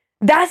like,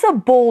 that's a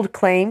bold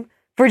claim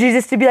for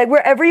Jesus to be like,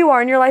 wherever you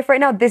are in your life right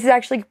now, this is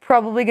actually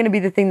probably going to be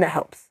the thing that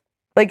helps.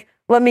 Like,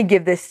 let me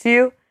give this to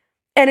you.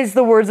 And it's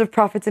the words of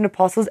prophets and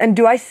apostles. And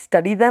do I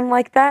study them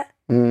like that?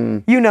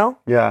 You know?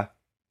 Yeah.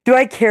 Do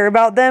I care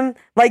about them?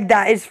 Like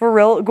that is for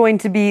real going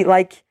to be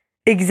like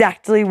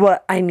exactly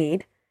what I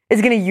need. It's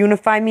going to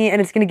unify me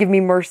and it's going to give me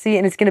mercy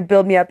and it's going to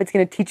build me up. It's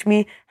going to teach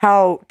me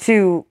how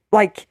to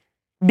like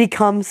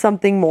become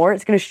something more.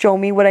 It's going to show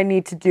me what I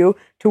need to do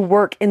to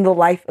work in the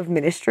life of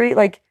ministry.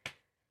 Like,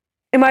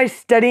 am I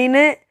studying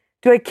it?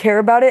 Do I care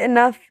about it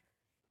enough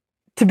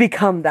to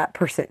become that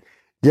person?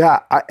 Yeah.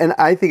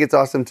 I think it's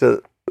awesome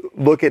to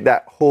look at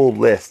that whole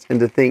list and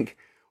to think,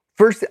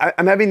 first,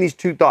 I'm having these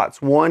two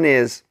thoughts. One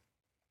is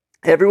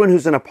everyone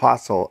who's an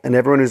apostle and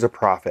everyone who's a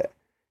prophet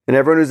and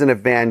everyone who's an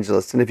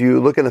evangelist. And if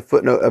you look in the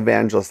footnote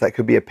evangelist, that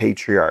could be a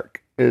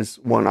patriarch is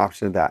one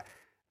option of that.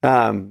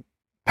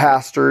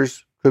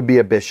 Pastors could be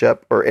a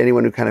bishop or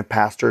anyone who kind of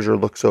pastors or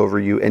looks over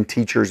you, and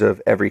teachers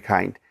of every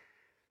kind.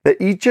 That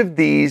each of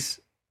these,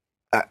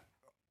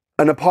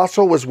 an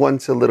apostle was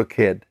once a little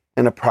kid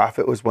and a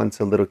prophet was once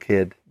a little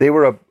kid. They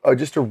were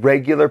just a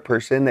regular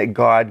person that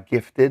God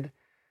gifted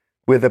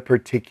with a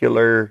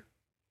particular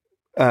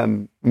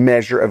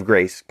measure of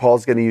grace.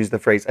 Paul's going to use the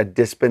phrase, a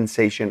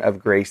dispensation of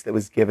grace that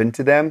was given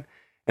to them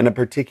and a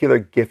particular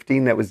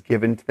gifting that was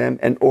given to them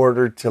in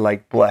order to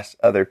like bless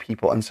other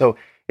people. And so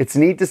it's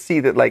neat to see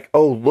that like,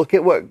 oh, look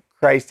at what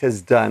Christ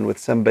has done with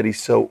somebody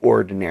so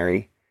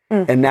ordinary.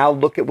 And now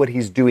look at what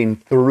he's doing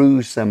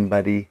through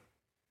somebody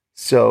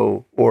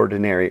so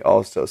ordinary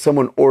also.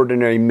 Someone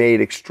ordinary made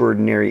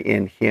extraordinary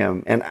in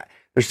him. And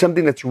there's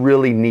something that's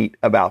really neat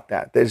about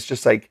that. That it's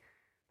just like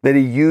that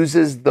he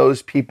uses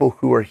those people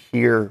who are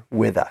here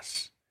with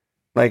us,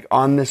 like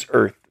on this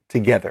earth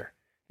together.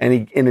 And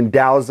he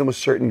endows them with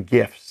certain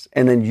gifts.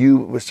 And then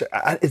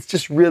it's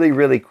just really,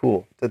 really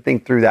cool to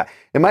think through that.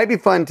 It might be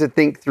fun to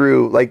think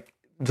through, like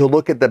to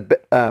look at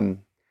the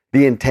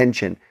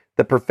intention,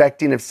 the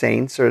perfecting of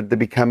saints or the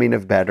becoming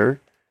of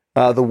better,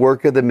 the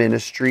work of the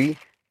ministry,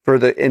 for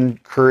the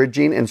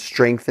encouraging and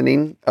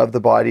strengthening of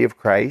the body of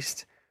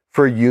Christ,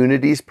 for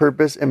unity's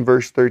purpose in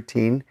verse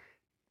 13,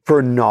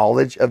 for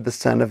knowledge of the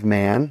Son of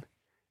Man,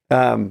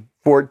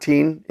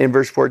 14, in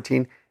verse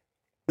 14,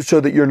 so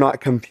that you're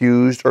not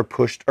confused or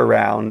pushed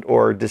around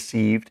or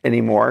deceived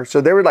anymore.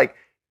 So there were like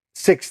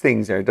 6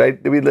 things there.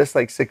 Did we list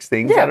like 6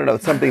 things? Yeah. I don't know,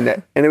 something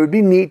that, and it would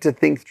be neat to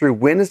think through,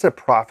 when has a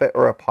prophet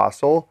or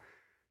apostle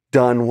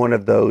done one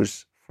of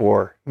those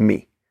for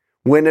me?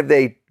 When have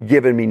they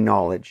given me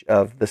knowledge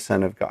of the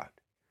Son of God?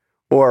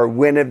 Or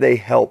when have they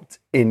helped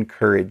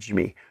encourage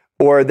me?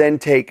 Or then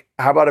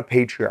how about a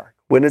patriarch?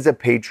 When has a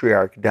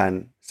patriarch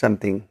done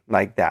something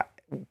like that?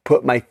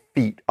 Put my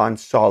feet on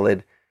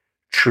solid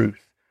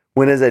truth.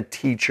 When has a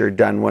teacher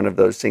done one of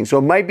those things? So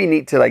it might be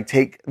neat to like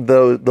take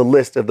the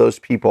list of those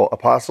people: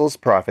 apostles,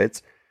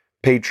 prophets,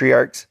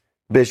 patriarchs,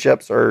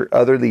 bishops, or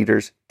other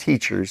leaders,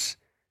 teachers,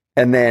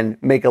 and then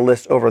make a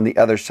list over on the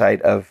other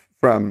side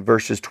from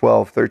verses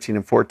 12, 13,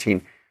 and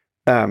 14.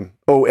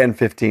 And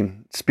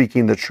 15,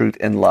 speaking the truth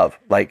in love.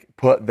 Like,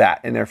 put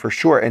that in there for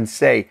sure and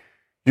say,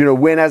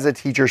 when has a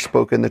teacher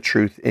spoken the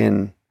truth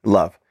in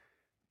love?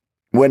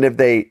 When have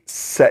they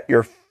set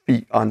your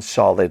feet on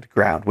solid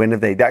ground? When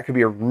have they? That could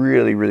be a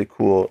really, really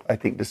cool, I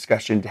think,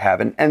 discussion to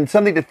have. And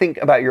something to think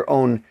about your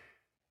own,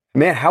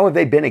 man, how have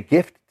they been a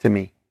gift to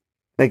me?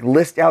 Like,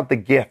 list out the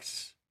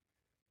gifts,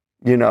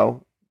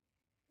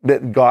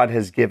 that God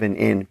has given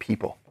in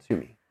people to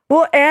me.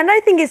 Well, and I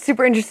think it's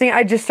super interesting.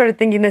 I just started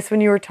thinking this when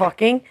you were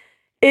talking,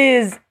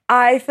 is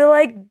I feel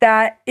like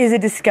that is a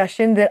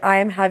discussion that I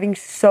am having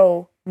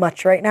so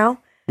much right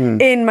now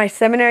in my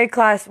seminary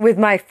class with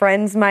my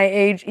friends my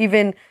age,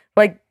 even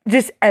like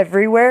just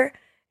everywhere,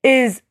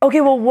 is,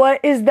 okay, well, what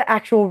is the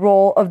actual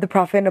role of the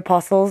prophet and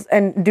apostles,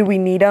 and do we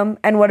need them?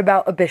 And what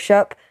about a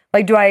bishop?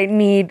 Like,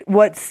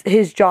 what's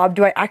his job?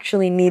 Do I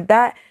actually need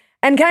that?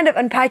 And kind of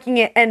unpacking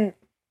it. And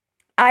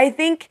I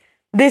think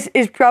this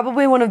is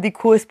probably one of the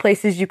coolest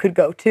places you could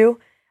go to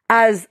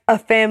as a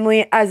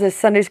family, as a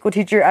Sunday school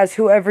teacher, as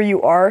whoever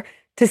you are,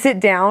 to sit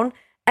down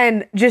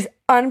and just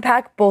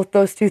unpack both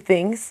those two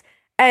things,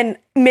 and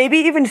maybe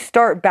even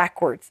start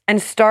backwards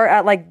and start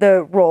at like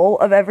the role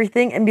of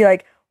everything and be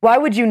like, why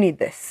would you need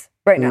this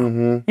right now?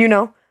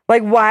 Mm-hmm.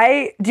 Like,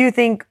 why do you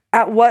think,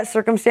 at what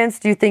circumstance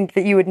do you think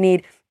that you would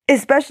need,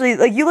 especially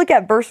like you look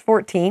at verse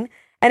 14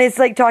 and it's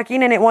like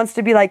talking, and it wants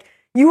to be like,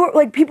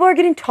 people are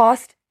getting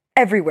tossed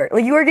everywhere.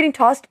 Like, you are getting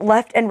tossed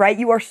left and right.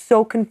 You are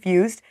so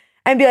confused,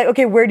 and be like,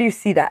 okay, where do you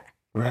see that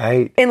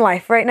right in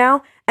life right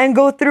now? And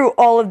go through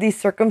all of these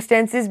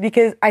circumstances,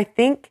 because I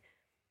think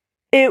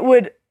it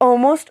would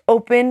almost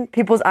open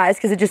people's eyes,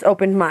 because it just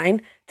opened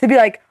mine, to be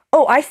like,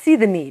 oh, I see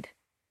the need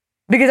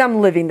because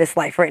I'm living this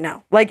life right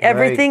now. Like,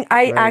 everything,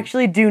 I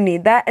actually do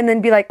need that. And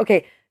then be like,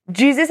 okay,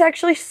 Jesus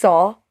actually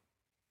saw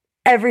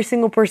every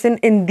single person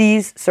in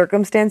these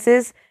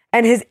circumstances,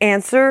 and his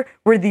answer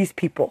were these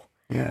people.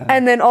 Yeah.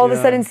 And then all of a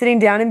sudden sitting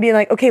down and being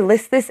like, okay,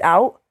 list this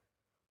out.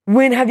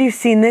 When have you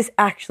seen this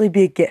actually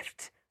be a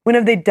gift? When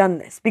have they done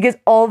this? Because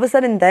all of a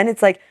sudden then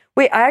it's like,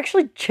 wait, I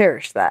actually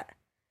cherish that.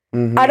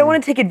 Mm-hmm. I don't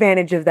want to take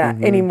advantage of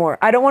that anymore.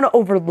 I don't want to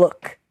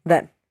overlook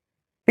them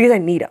because I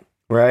need them.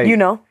 Right.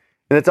 And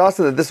it's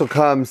awesome that this will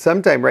come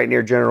sometime right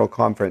near General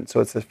Conference.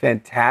 So it's a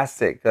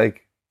fantastic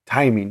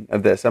timing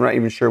of this. I'm not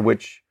even sure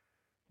which.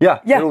 Yeah.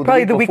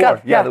 Probably the week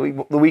of. Yeah, the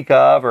week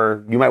of,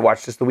 or you might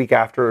watch this the week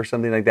after or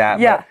something like that.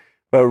 Yeah.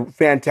 But a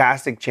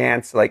fantastic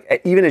chance,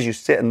 like, even as you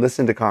sit and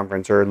listen to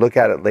conference or look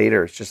at it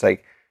later, it's just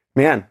like,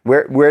 man,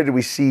 where do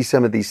we see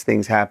some of these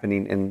things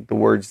happening in the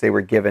words they were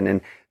given?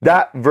 And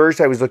that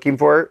verse I was looking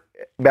for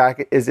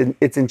back it's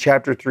in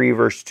chapter 3,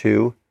 verse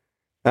 2,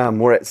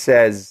 where it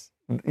says,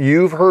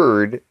 you've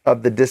heard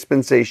of the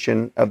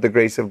dispensation of the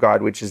grace of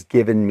God, which is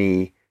given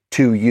me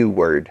to you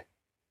word.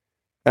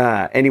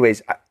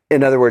 Anyways,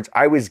 in other words,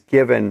 I was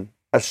given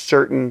a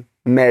certain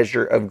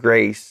measure of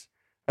grace,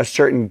 a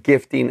certain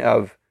gifting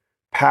of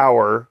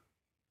power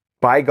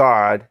by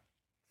God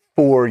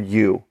for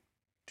you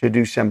to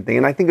do something.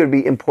 And I think it would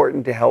be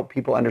important to help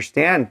people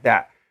understand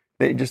that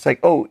just like,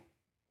 oh,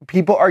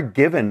 people are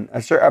given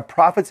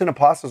prophets and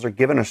apostles are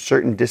given a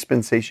certain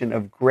dispensation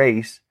of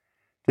grace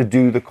to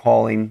do the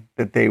calling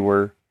that they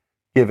were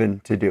given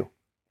to do.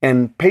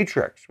 And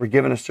patriarchs were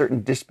given a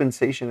certain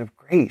dispensation of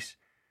grace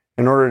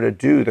in order to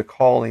do the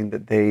calling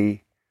that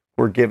they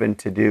were given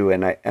to do.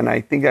 And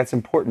I think that's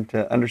important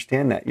to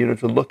understand that,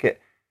 to look at,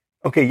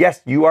 okay, yes,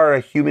 you are a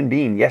human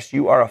being. Yes,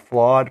 you are a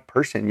flawed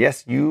person.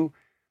 Yes, you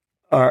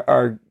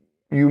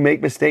you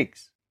make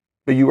mistakes,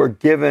 but you are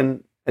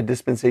given a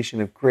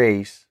dispensation of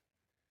grace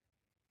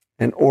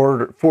in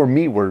order for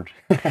me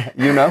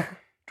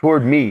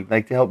toward me,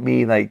 like to help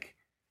me, like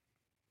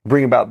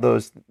bring about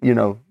those,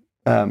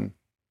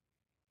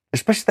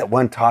 especially that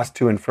one tossed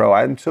to and fro.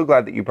 I'm so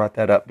glad that you brought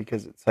that up,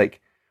 because it's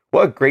like,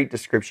 what a great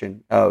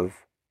description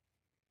of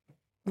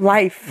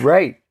life.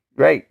 Right.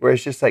 Where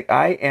it's just like,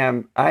 I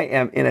am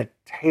in a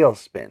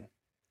tailspin.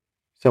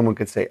 Someone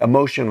could say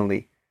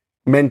emotionally,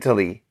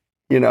 mentally,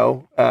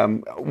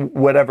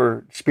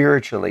 whatever,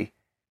 spiritually.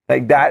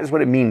 Like that is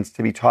what it means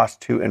to be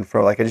tossed to and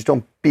fro. Like I just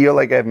don't feel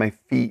like I have my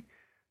feet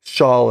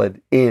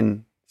solid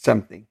in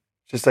something.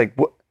 It's just like,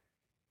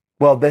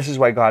 well, this is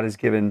why God has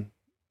given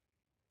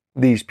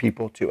these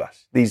people to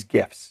us, these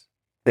gifts.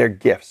 They're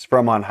gifts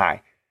from on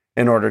high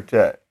in order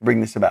to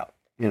bring this about,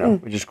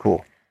 which is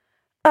cool.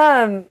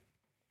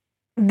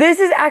 This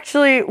is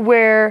actually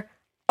where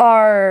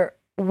our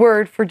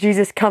word for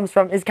Jesus comes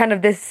from, is kind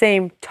of this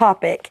same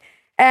topic.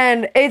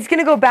 And it's going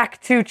to go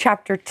back to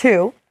chapter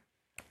 2.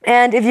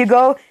 And if you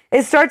go,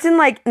 it starts in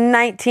like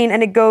 19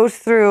 and it goes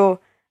through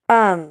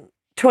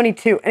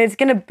 22. And it's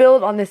going to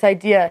build on this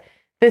idea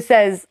that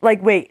says,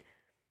 like, wait,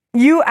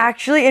 you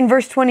actually, in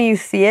verse 20, you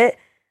see it.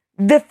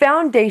 The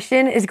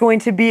foundation is going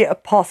to be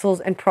apostles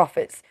and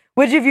prophets,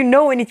 which if you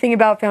know anything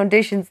about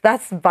foundations,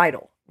 that's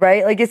vital,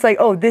 right? Like, it's like,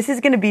 oh, this is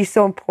going to be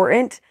so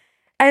important.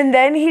 And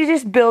then he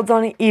just builds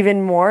on it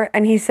even more.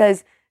 And he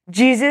says,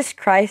 Jesus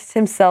Christ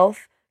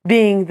himself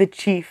being the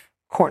chief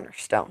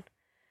cornerstone,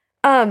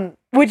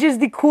 which is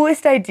the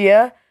coolest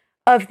idea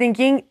of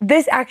thinking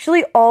this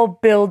actually all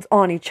builds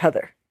on each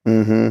other.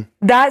 Mm-hmm.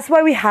 That's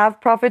why we have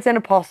prophets and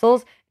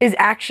apostles, is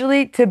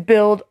actually to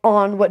build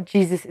on what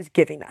Jesus is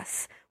giving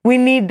us. We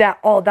need that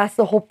all. That's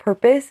the whole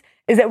purpose,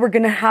 is that we're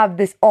going to have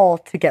this all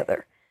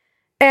together.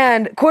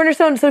 And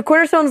cornerstone, so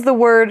cornerstone's the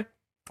word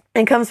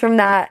and comes from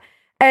that.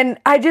 And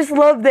I just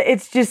love that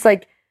it's just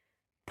like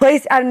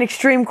placed at an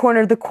extreme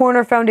corner, the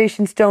corner,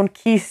 foundation stone,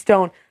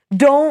 keystone.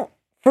 Don't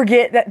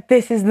forget that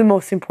this is the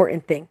most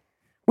important thing.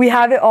 We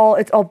have it all.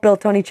 It's all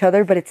built on each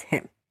other, but it's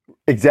him.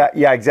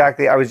 Yeah,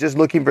 exactly. I was just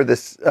looking for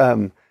this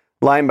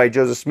line by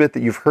Joseph Smith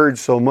that you've heard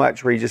so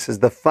much, where he just says,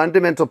 the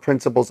fundamental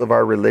principles of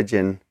our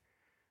religion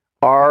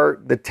are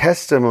the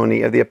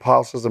testimony of the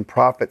apostles and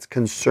prophets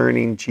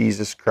concerning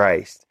Jesus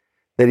Christ,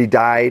 that he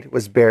died,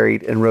 was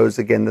buried, and rose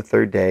again the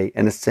third day,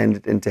 and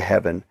ascended into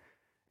heaven.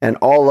 And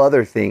all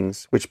other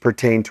things which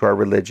pertain to our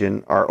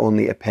religion are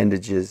only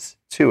appendages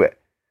to it.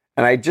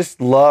 And I just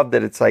love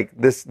that it's like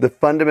this, the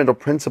fundamental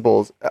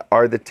principles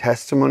are the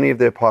testimony of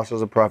the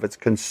apostles and prophets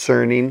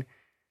concerning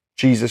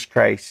Jesus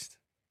Christ,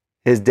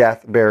 his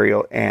death,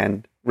 burial,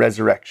 and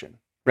resurrection,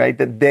 right?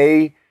 That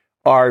they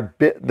are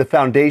the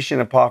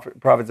foundation of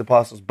prophets,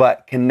 apostles,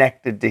 but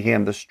connected to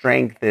him. The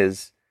strength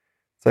is,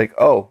 it's like,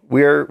 oh,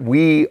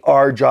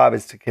 our job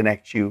is to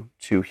connect you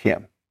to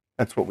him.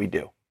 That's what we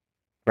do,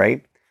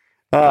 right?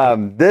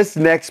 This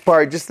next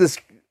part, just this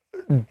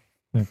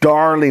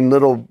darling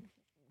little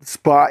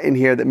spot in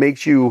here that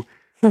makes you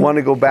want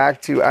to go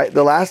back to.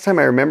 The last time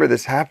I remember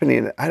this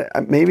happening,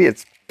 maybe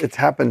it's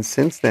happened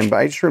since then, but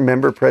I just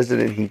remember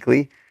President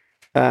Hinckley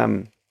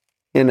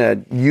in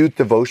a youth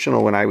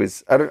devotional when I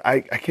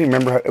can't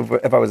remember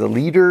if I was a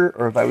leader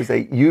or if I was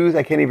a youth.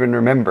 I can't even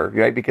remember,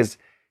 right? Because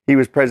he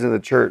was president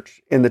of the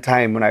church in the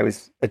time when I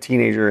was a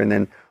teenager and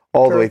then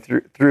all the way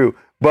through.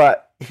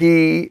 But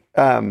he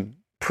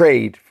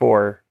prayed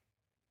for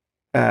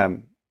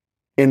in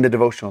the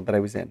devotional that I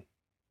was in.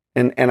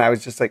 And I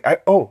was just like,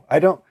 I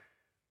don't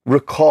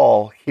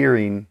recall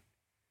hearing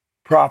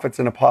prophets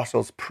and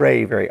apostles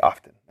pray very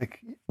often.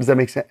 Like, does that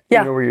make sense?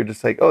 Yeah. Where you're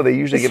just like, oh, they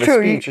usually give a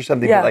speech or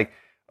something, but like,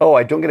 oh,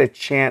 I don't get a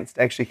chance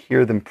to actually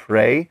hear them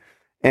pray.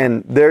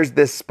 And there's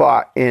this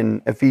spot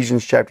in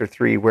Ephesians chapter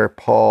 3 where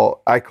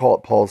I call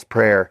it Paul's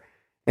prayer.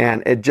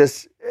 And it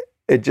just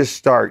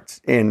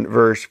starts in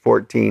verse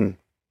 14.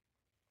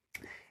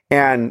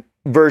 And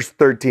verse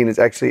 13 is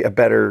actually a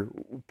better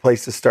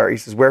place to start. He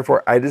says,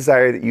 wherefore I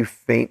desire that you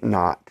faint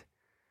not.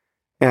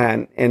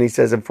 And he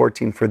says in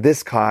 14, for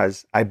this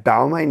cause I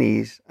bow my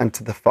knees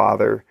unto the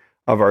Father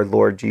of our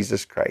Lord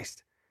Jesus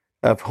Christ,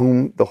 of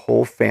whom the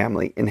whole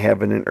family in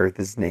heaven and earth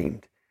is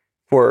named,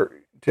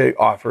 to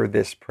offer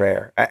this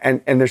prayer.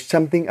 And there's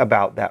something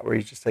about that where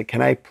he's just like,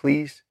 can I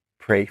please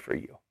pray for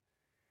you?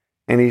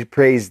 And he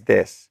prays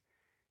this,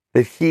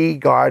 that he,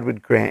 God,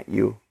 would grant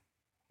you,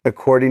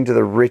 according to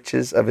the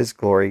riches of his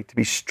glory, to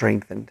be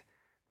strengthened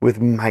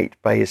with might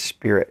by his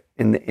Spirit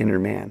in the inner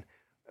man.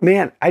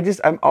 Man,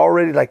 I'm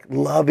already like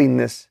loving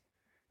this.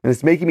 And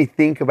it's making me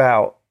think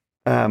about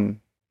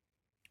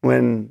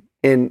when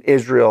in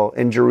Israel,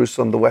 in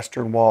Jerusalem, the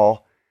Western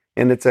Wall,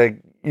 and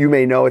you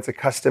may know it's a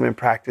custom and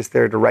practice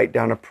there to write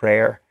down a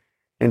prayer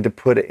and to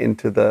put it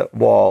into the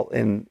wall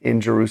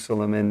in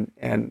Jerusalem,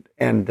 and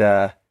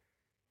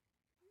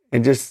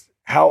just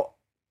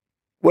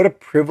what a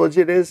privilege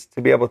it is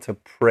to be able to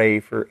pray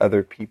for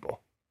other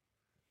people.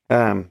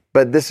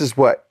 But this is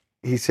what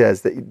he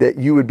says, that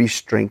you would be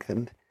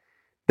strengthened,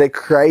 that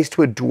Christ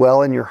would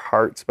dwell in your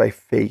hearts by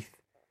faith,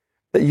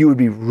 that you would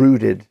be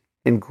rooted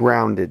and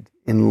grounded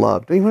in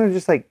love. Don't you want to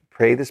just like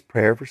pray this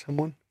prayer for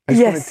someone? I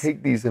just want to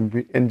take these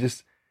and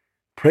just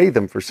pray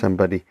them for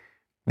somebody,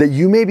 that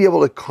you may be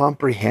able to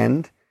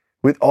comprehend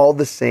with all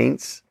the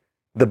saints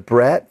the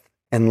breadth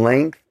and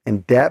length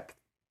and depth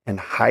and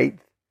height,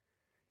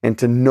 and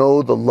to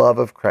know the love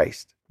of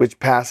Christ, which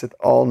passeth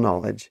all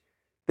knowledge,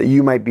 that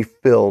you might be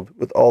filled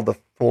with all the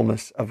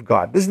fullness of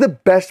God. This is the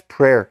best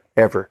prayer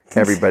ever,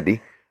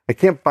 everybody. I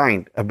can't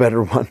find a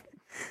better one.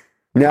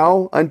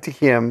 Now unto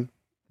him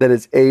that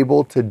is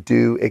able to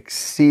do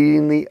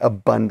exceedingly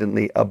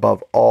abundantly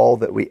above all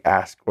that we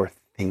ask or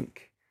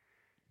think.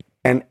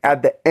 And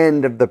at the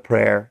end of the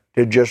prayer,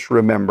 to just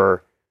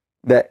remember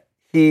that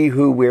he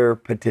who we're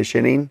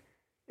petitioning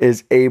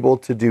is able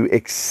to do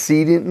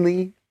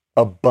exceedingly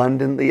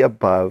abundantly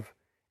above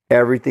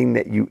everything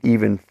that you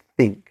even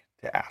think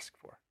to ask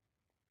for.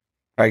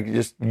 Right?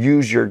 Just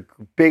use your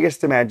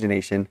biggest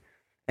imagination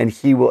and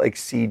he will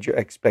exceed your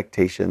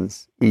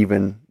expectations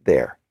even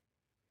there.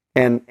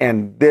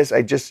 And this,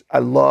 I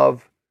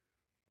love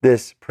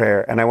this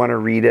prayer, and I want to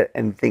read it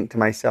and think to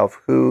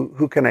myself,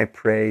 who can I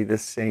pray the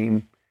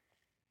same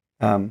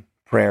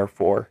prayer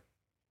for,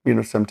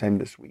 sometime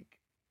this week?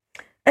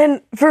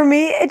 And for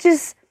me, it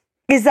just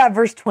is that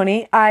verse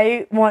 20.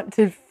 I want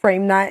to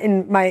frame that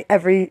in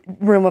every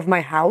room of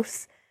my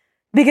house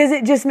because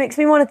it just makes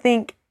me want to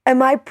think,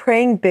 am I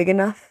praying big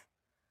enough?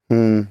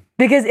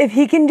 Because if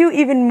he can do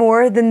even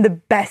more than the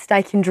best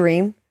I can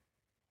dream,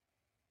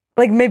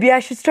 like maybe I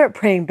should start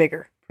praying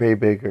bigger. Pray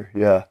bigger,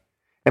 yeah.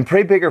 And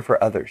pray bigger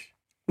for others,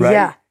 right?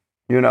 Yeah.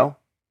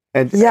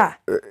 And yeah.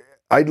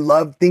 I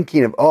love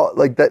thinking of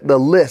the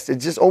list. It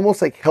just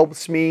almost like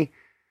helps me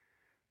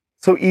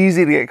so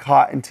easy to get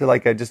caught into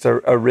like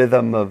a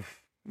rhythm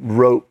of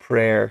rote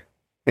prayer,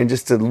 and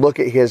just to look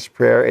at his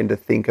prayer and to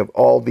think of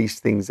all these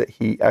things that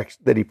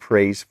he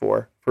prays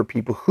for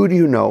people. Who do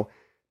you know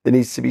that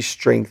needs to be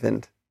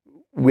strengthened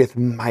with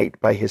might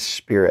by his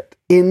Spirit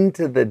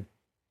into the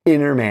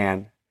inner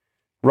man,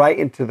 right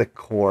into the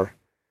core?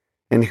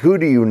 And who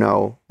do you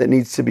know that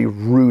needs to be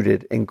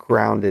rooted and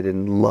grounded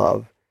in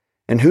love?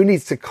 And who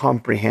needs to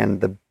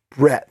comprehend the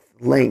breadth,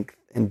 length,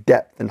 and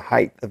depth and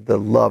height of the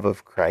love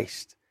of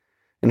Christ?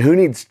 And who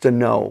needs to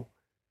know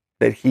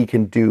that he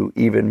can do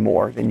even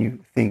more than you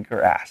think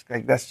or ask?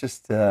 Like that's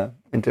just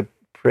and to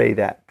pray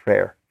that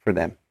prayer for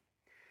them.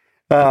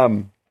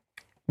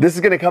 This is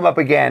going to come up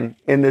again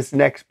in this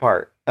next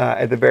part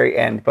at the very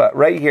end. But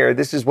right here,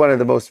 this is one of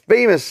the most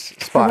famous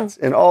spots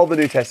in all the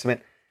New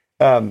Testament.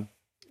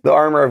 The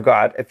armor of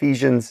God,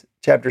 Ephesians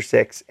chapter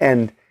 6.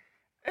 And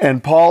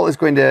Paul is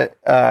going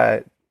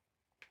to,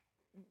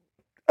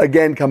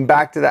 again, come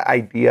back to the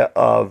idea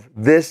of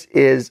this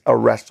is a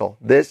wrestle,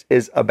 this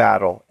is a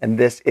battle, and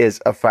this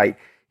is a fight.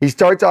 He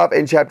starts off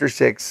in chapter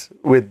 6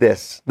 with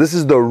this. This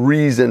is the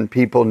reason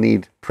people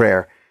need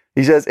prayer.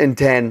 He says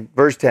in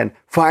verse 10,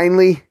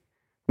 finally,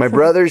 my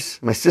brothers,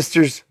 my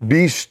sisters,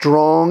 be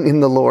strong in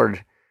the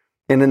Lord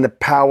and in the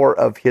power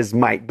of his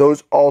might.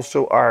 Those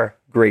also are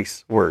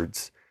grace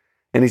words.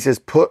 And he says,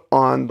 put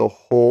on the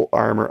whole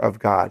armor of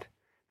God,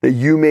 that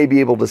you may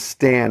be able to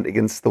stand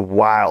against the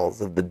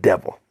wiles of the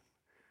devil.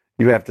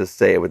 You have to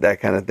say it with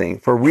that kind of thing.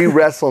 For we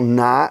wrestle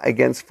not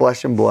against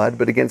flesh and blood,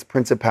 but against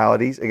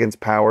principalities, against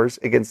powers,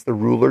 against the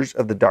rulers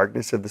of the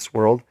darkness of this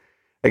world,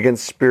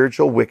 against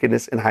spiritual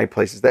wickedness in high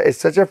places. That is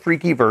such a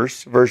freaky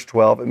verse, verse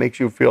 12. It makes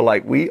you feel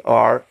like we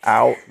are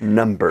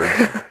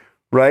outnumbered,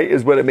 right?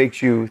 Is what it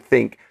makes you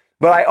think.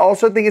 But I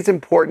also think it's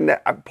important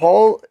that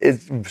Paul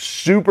is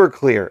super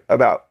clear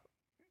about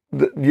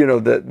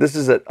this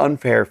is an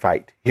unfair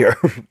fight here,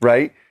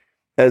 right?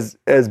 As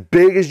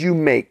big as you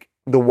make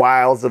the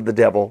wiles of the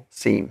devil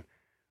seem,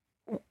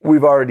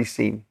 we've already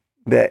seen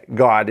that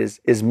God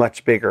is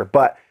much bigger.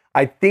 But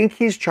I think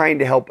he's trying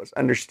to help us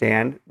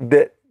understand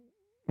that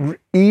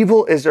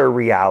evil is a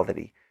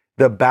reality.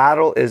 The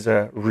battle is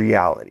a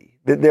reality.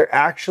 That there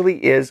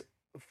actually is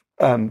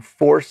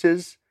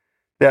forces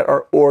that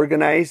are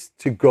organized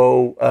to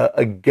go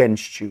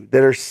against you,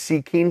 that are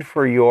seeking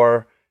for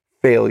your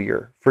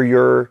failure, for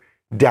your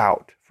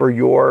doubt, for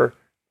your,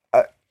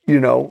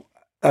 fill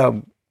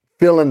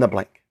in the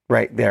blank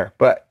right there.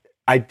 But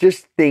I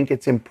just think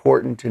it's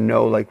important to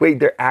know, like, wait,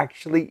 there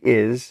actually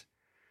is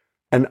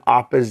an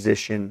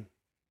opposition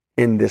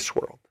in this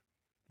world.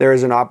 There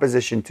is an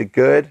opposition to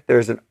good. There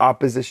is an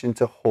opposition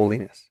to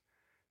holiness.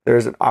 There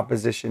is an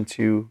opposition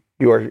to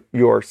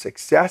your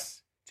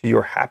success, to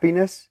your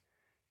happiness,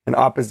 an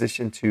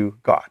opposition to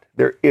God.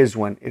 There is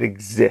one. It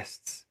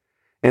exists.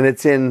 And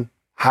it's in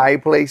high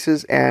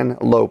places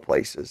and low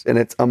places. And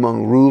it's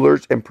among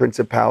rulers and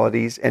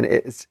principalities. And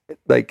it's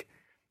like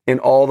in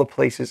all the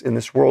places in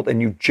this world.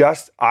 And you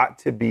just ought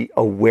to be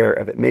aware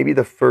of it. Maybe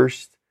the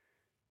first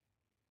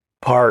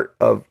part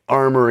of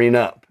armoring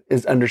up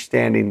is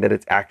understanding that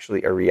it's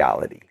actually a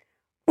reality.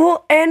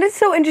 Well, and it's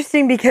so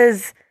interesting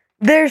because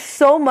there's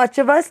so much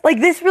of us,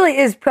 like this really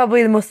is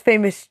probably the most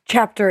famous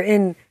chapter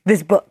in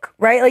this book,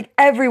 right? Like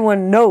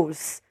everyone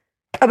knows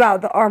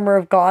about the armor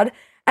of God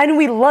and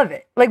we love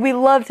it. Like we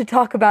love to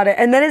talk about it.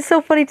 And then it's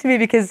so funny to me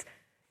because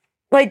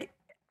like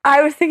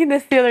I was thinking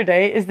this the other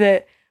day is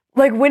that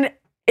like when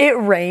it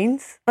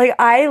rains, like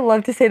I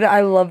love to say that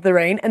I love the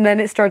rain and then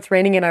it starts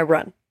raining and I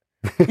run,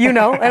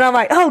 and I'm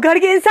like, oh,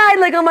 gotta get inside.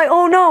 Like, I'm like,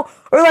 oh no.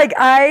 Or like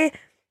I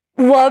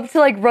love to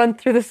like run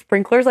through the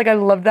sprinklers. Like I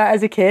loved that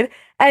as a kid.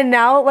 And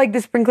now like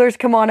the sprinklers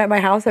come on at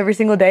my house every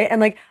single day. And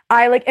like,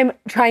 I like am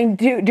trying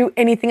to do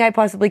anything I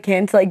possibly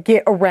can to like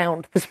get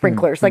around the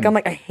sprinklers. Mm-hmm. Like, I'm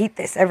like, I hate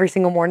this every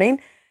single morning.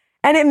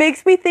 And it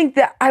makes me think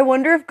that I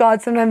wonder if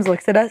God sometimes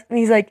looks at us and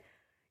he's like,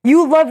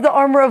 you love the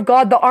armor of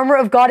God. The armor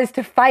of God is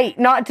to fight,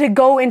 not to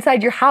go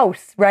inside your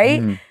house,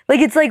 right? Like,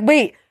 it's like,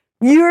 wait,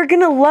 you're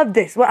going to love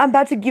this. What I'm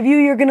about to give you,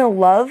 you're going to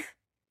love.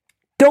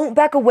 Don't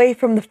back away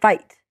from the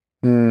fight.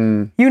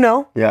 You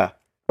know? Yeah.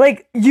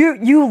 Like,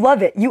 you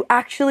love it. You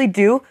actually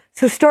do.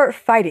 So start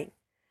fighting.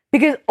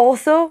 Because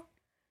also,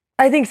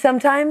 I think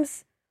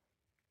sometimes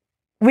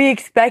we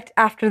expect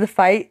after the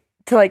fight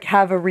to like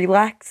have a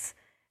relax.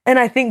 And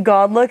I think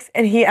God looks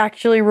and he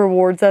actually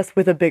rewards us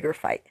with a bigger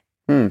fight.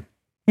 You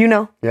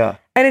know? Yeah.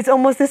 And it's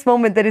almost this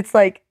moment that it's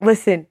like,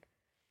 listen,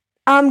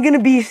 I'm going to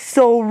be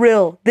so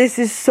real. This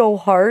is so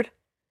hard.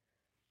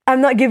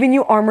 I'm not giving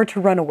you armor to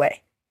run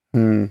away.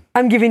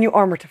 I'm giving you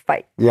armor to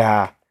fight.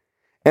 Yeah.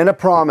 And a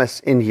promise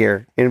in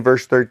here in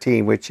verse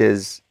 13, which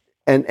is,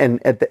 and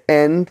at the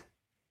end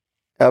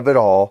of it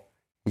all,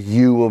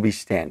 you will be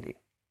standing.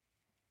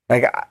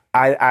 Like,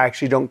 I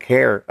actually don't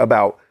care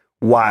about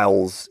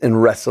wiles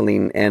and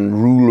wrestling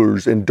and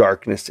rulers and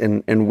darkness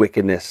and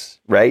wickedness,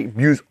 right?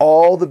 Use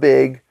all the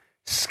big,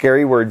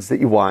 scary words that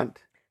you want.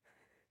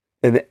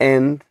 In the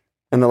end,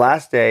 in the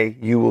last day,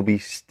 you will be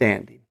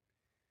standing.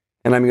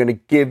 And I'm going to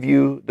give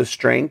you the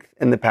strength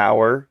and the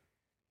power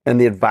and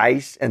the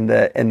advice and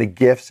the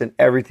gifts and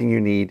everything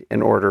you need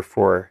in order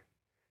for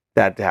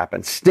that to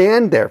happen.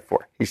 Stand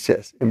therefore, he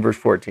says in verse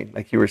 14,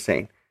 like you were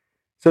saying.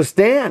 So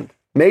stand,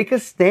 make a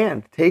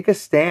stand, take a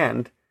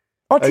stand.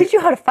 I'll teach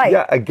you how to fight.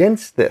 Yeah,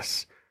 against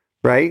this,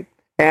 right?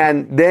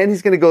 And then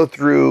he's going to go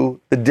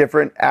through the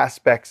different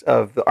aspects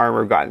of the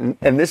armor of God.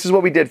 And this is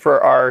what we did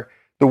for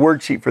the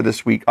worksheet for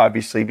this week,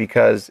 obviously,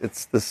 because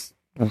it's this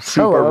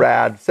super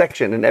rad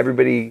section and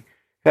everybody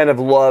kind of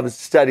loves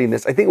studying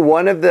this. I think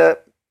one of the,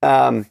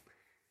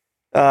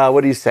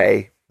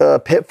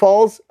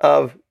 pitfalls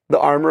of the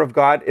armor of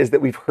God is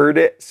that we've heard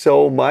it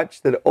so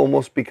much that it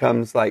almost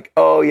becomes like,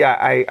 oh yeah,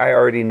 I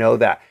already know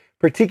that.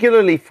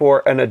 Particularly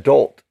for an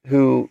adult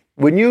who,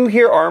 when you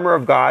hear armor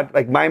of God,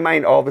 like my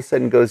mind all of a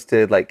sudden goes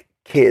to like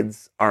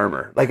kids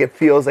armor. Like it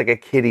feels like a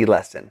kiddie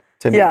lesson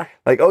to me. Yeah.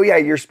 Like, oh yeah,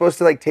 you're supposed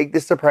to like take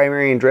this to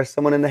primary and dress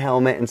someone in the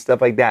helmet and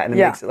stuff like that. And it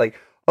makes it like,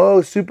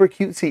 oh, super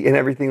cutesy and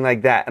everything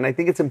like that. And I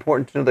think it's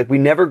important to know that we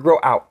never grow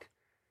out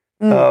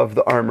of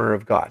the armor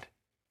of God.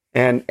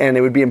 And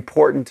it would be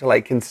important to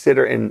like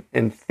consider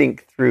and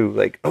think through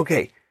like,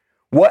 okay,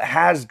 what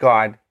has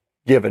God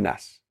given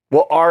us?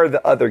 What are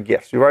the other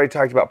gifts? We've already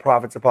talked about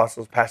prophets,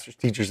 apostles, pastors,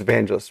 teachers,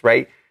 evangelists,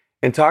 right?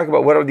 And talk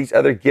about what are these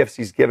other gifts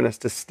he's given us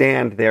to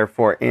stand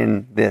therefore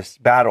in this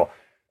battle.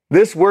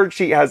 This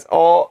worksheet has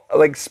all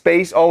like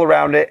space all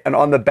around it and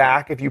on the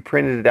back if you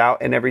printed it out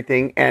and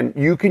everything. And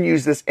you can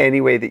use this any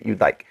way that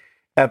you'd like.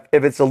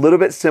 If it's a little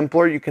bit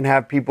simpler, you can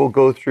have people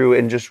go through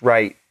and just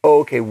write,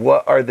 oh, okay,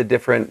 what are the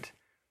different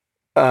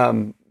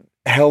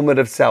helmet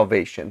of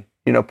salvation?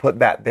 You know, put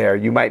that there.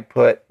 You might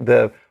put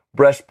the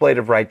breastplate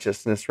of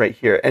righteousness right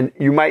here. And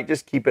you might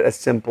just keep it as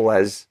simple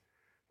as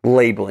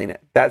labeling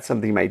it. That's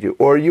something you might do.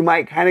 Or you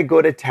might kind of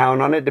go to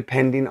town on it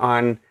depending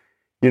on,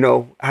 you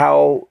know,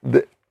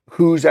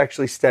 who's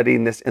actually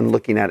studying this and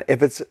looking at it.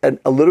 If it's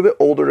a little bit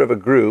older of a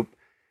group,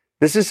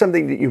 this is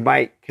something that you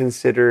might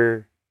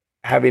consider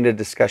having a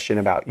discussion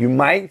about. You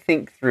might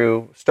think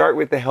through, start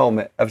with the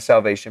helmet of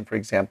salvation, for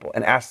example,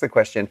 and ask the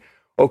question,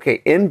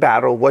 okay, in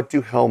battle, what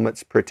do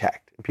helmets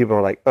protect? And people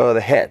are like, oh,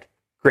 the head.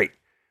 Great.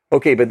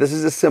 Okay, but this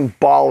is a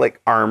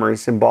symbolic armor,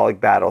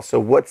 symbolic battle. So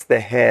what's the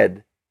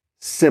head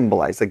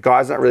symbolize? Like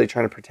God's not really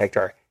trying to protect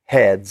our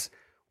heads.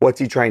 What's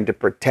he trying to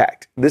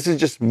protect? This is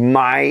just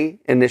my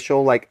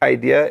initial like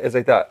idea as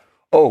I thought,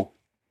 oh,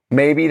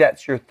 maybe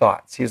that's your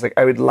thoughts. He's like,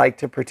 I would like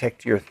to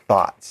protect your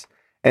thoughts.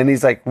 And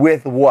he's like,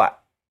 with what?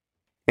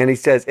 And he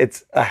says,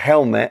 it's a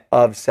helmet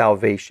of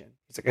salvation.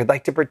 He's like, I'd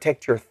like to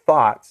protect your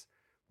thoughts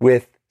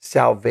with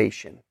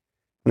salvation.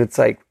 And it's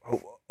like,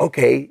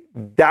 okay,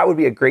 that would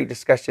be a great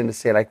discussion to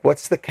say, like,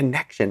 what's the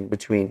connection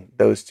between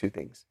those two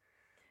things?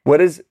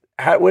 What's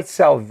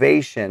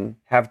salvation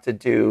have to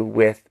do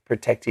with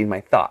protecting my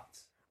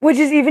thoughts? Which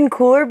is even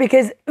cooler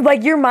because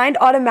like your mind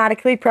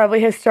automatically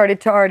probably has started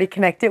to already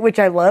connect it, which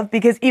I love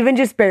because even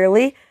just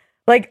barely,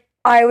 like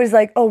I was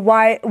like, oh,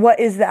 what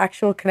is the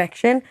actual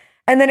connection?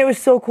 And then it was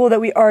so cool that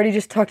we already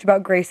just talked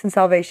about grace and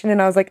salvation.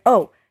 And I was like,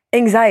 oh,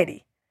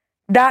 anxiety.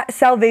 That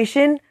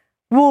salvation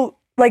will,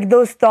 like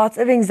those thoughts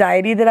of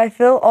anxiety that I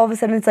feel, all of a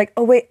sudden it's like,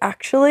 oh wait,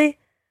 actually,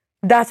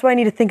 that's why I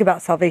need to think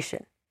about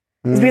salvation.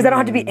 It's because I don't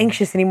have to be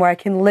anxious anymore. I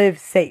can live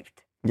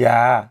saved.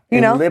 Yeah.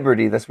 You know?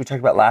 Liberty. That's what we talked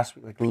about last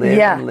week. Like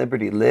live in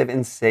liberty, live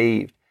in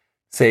saved,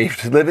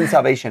 live in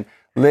salvation,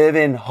 live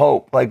in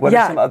hope. Like what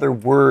are some other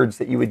words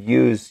that you would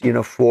use, you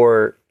know,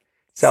 for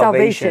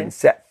salvation.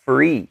 Set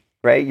free,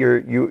 right?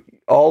 You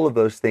all of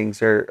those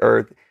things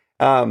are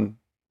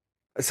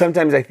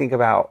sometimes I think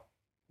about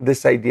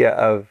this idea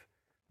of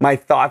my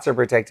thoughts are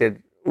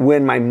protected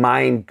when my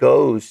mind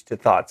goes to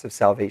thoughts of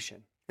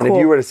salvation. And if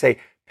you were to say,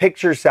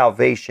 picture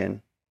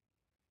salvation,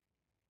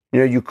 you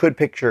know, you could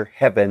picture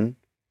heaven,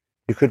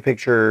 you could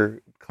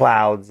picture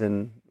clouds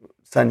and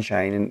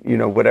sunshine and, you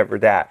know, whatever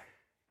that,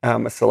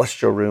 a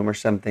celestial room or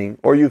something,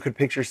 or you could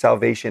picture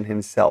salvation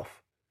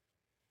himself.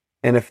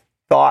 And if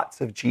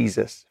thoughts of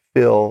Jesus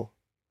fill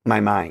my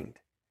mind,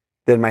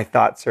 then my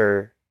thoughts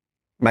are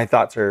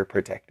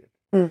protected.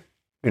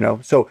 You know,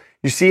 so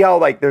you see how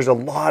like there's a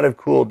lot of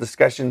cool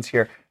discussions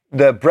here.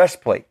 The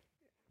breastplate.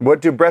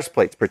 What do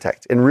breastplates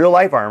protect? In real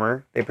life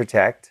armor, they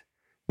protect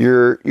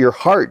your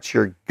hearts,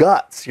 your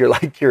guts, your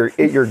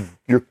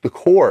the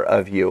core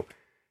of you.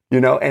 You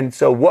know, and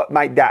so what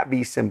might that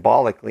be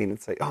symbolically? And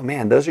it's like, oh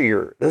man, those are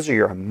your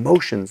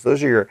emotions,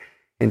 those are your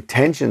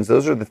intentions,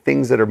 those are the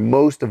things that are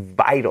most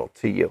vital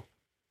to you.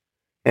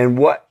 And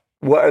what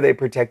are they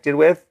protected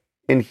with?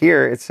 In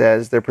here it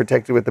says they're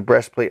protected with the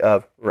breastplate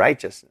of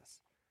righteousness.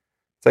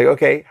 It's like,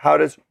 okay, how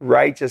does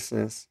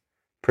righteousness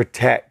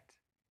protect,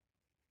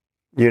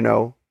 you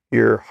know,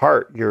 your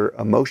heart, your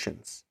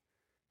emotions?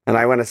 And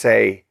I want to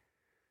say,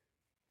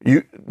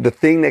 the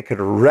thing that could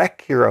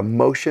wreck your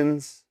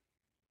emotions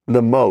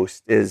the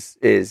most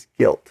is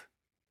guilt,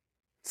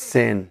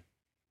 sin,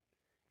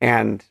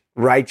 and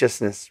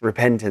righteousness,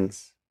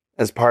 repentance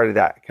as part of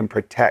that can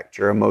protect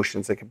your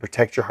emotions, that can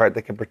protect your heart,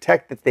 that can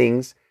protect the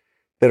things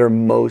that are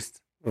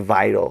most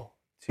vital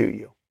to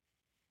you.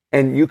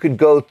 And you could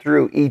go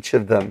through each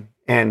of them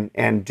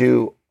and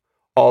do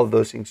all of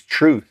those things.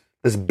 Truth,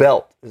 this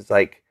belt is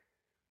like,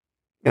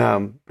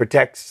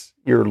 protects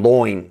your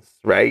loins,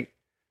 right?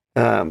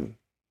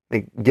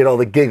 Like get all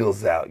the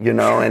giggles out, you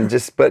know,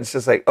 but it's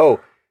just like,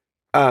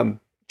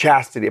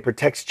 chastity, it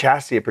protects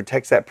chastity, it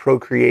protects that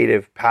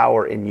procreative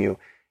power in you.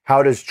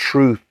 How does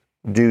truth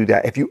do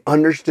that? If you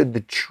understood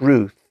the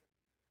truth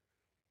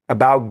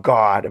about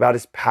God, about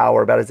his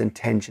power, about his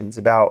intentions,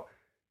 about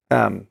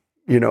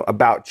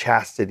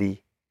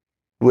chastity,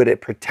 would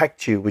it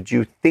protect you? Would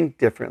you think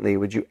differently?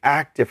 Would you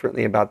act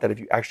differently about that if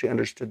you actually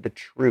understood the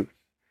truth?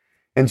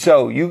 And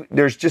so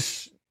there's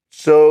just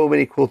so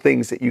many cool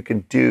things that you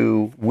can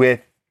do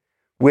with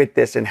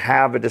this and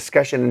have a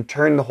discussion and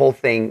turn the whole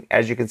thing,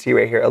 as you can see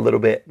right here, a little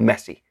bit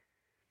messy,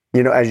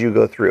 you know, as you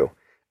go through.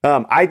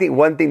 I think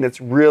one thing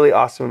that's really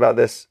awesome about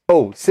this,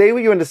 say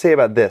what you wanted to say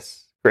about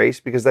this,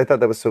 Grace, because I thought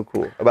that was so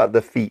cool, about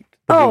the feet,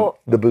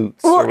 the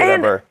boots, or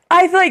whatever. And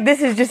I feel like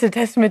this is just a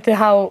testament to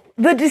how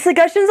the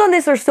discussions on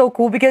this are so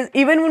cool, because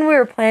even when we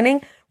were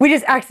planning, we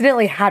just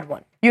accidentally had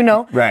one, you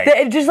know? Right. That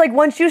it just like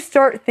once you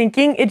start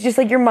thinking, it's just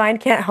like your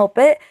mind can't help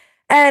it.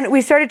 And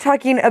we started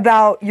talking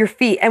about your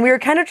feet, and we were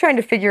kind of trying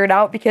to figure it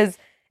out because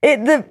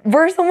the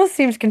verse almost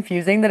seems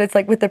confusing, that it's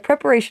like with the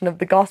preparation of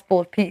the gospel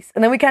of peace.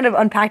 And then we kind of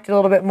unpacked it a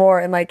little bit more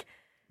and like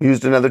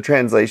used another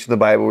translation of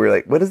the Bible. We were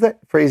like, what does that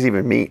phrase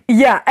even mean?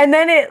 Yeah. And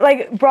then it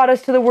like brought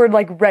us to the word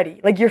like ready,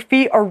 like your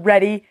feet are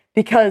ready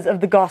because of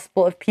the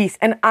gospel of peace.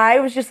 And I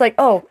was just like,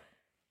 oh,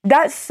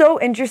 that's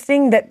so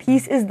interesting that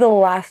peace is the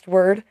last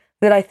word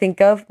that I think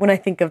of when I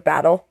think of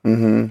battle.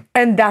 Mm-hmm.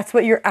 And that's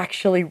what you're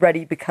actually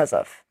ready because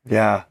of.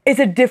 Yeah. It's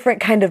a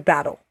different kind of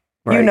battle.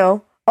 Right. You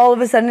know, all of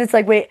a sudden it's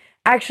like, wait,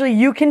 actually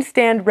you can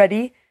stand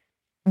ready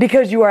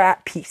because you are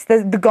at peace.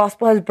 The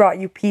gospel has brought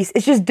you peace.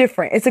 It's just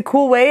different. It's a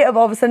cool way of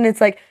all of a sudden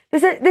it's like,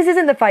 this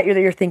isn't the fight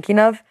that you're thinking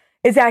of.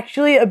 It's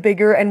actually a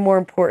bigger and more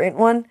important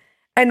one,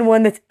 and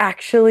one that's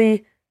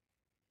actually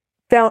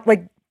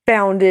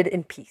founded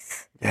in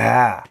peace.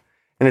 Yeah.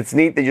 And it's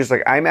neat that you're just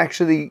like, I'm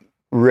actually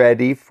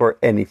ready for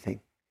anything.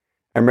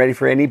 I'm ready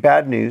for any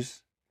bad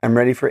news. I'm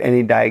ready for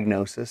any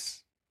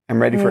diagnosis.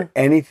 I'm ready for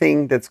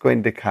anything that's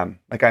going to come.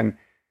 Like I'm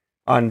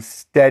on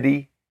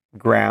steady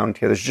ground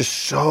here. There's just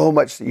so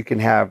much that you can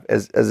have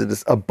as it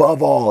is.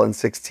 Above all, in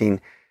 16,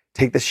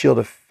 take the shield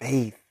of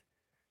faith.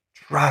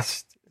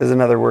 Trust is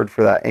another word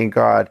for that, in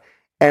God.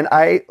 And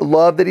I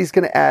love that he's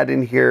going to add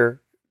in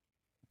here,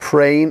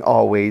 praying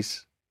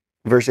always,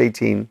 verse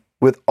 18,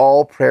 with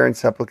all prayer and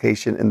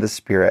supplication in the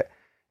Spirit,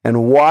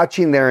 and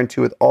watching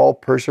thereunto with all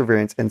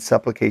perseverance and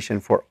supplication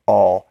for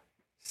all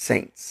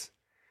saints.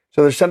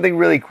 So there's something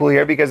really cool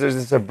here, because there's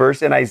this a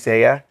verse in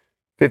Isaiah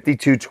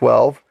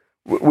 52:12,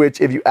 which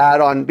if you add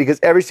on, because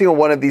every single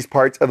one of these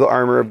parts of the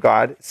armor of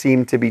God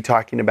seem to be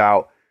talking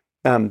about,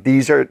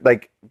 these are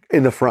like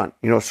in the front,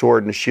 you know,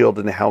 sword and a shield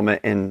and a helmet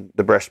and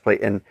the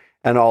breastplate and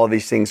all of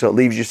these things. So it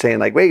leaves you saying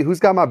like, wait, who's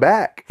got my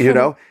back? You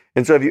know?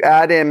 And so if you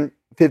add in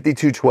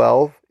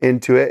 52:12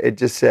 into it, it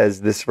just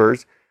says this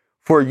verse,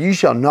 for ye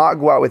shall not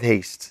go out with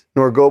haste,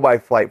 nor go by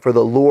flight, for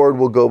the Lord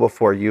will go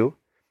before you,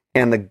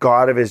 and the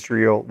God of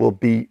Israel will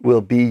be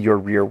your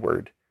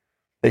rearward,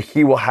 that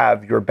he will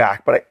have your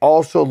back. But I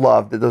also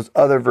love that those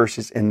other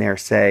verses in there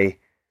say,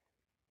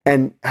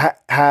 and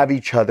have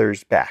each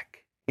other's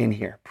back in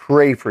here.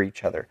 Pray for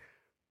each other.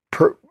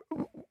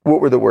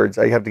 What were the words?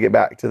 I have to get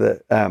back to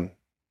the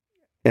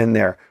in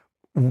there.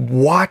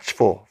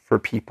 Watchful for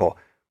people.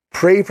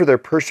 Pray for their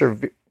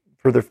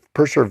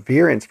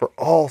perseverance for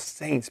all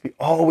saints. Be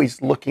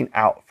always looking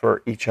out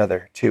for each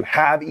other, to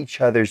have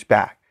each other's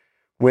back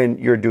when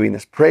you're doing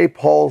this. Pray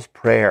Paul's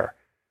prayer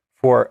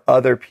for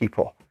other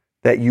people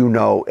that you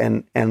know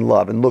and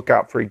love, and look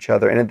out for each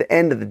other. And at the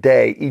end of the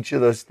day, each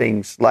of those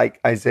things, like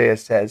Isaiah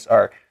says,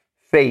 are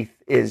faith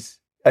is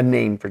a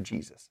name for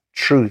Jesus.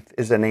 Truth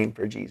is a name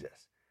for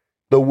Jesus.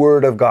 The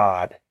word of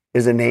God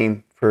is a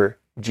name for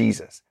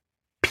Jesus.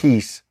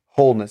 Peace,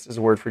 wholeness is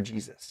a word for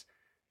Jesus.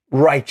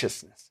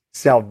 righteousness,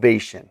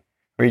 salvation,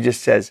 where he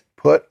just says,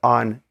 put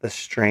on the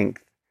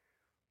strength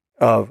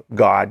of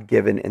God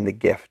given in the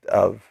gift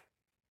of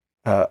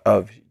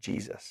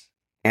Jesus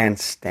and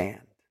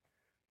stand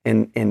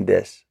in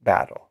this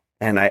battle.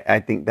 And I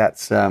think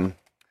that's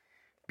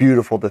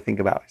beautiful to think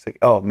about. It's like,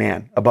 oh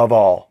man, above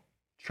all,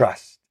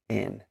 trust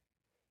in,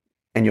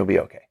 and you'll be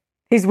okay.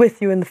 He's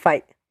with you in the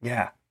fight.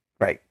 Yeah,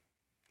 right.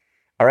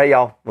 All right,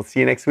 y'all. We'll see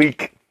you next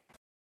week.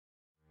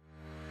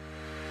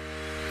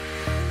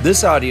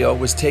 This audio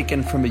was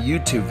taken from a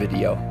YouTube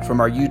video from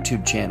our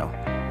YouTube channel.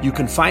 You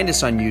can find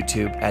us on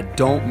YouTube at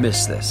Don't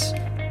Miss This.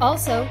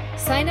 Also,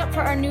 sign up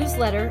for our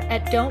newsletter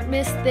at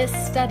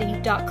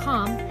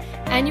don'tmissthisstudy.com,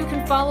 and you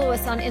can follow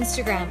us on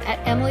Instagram at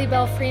Emily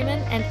Bell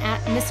Freeman and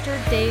at Mr.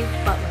 Dave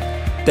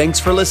Butler. Thanks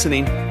for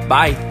listening.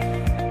 Bye.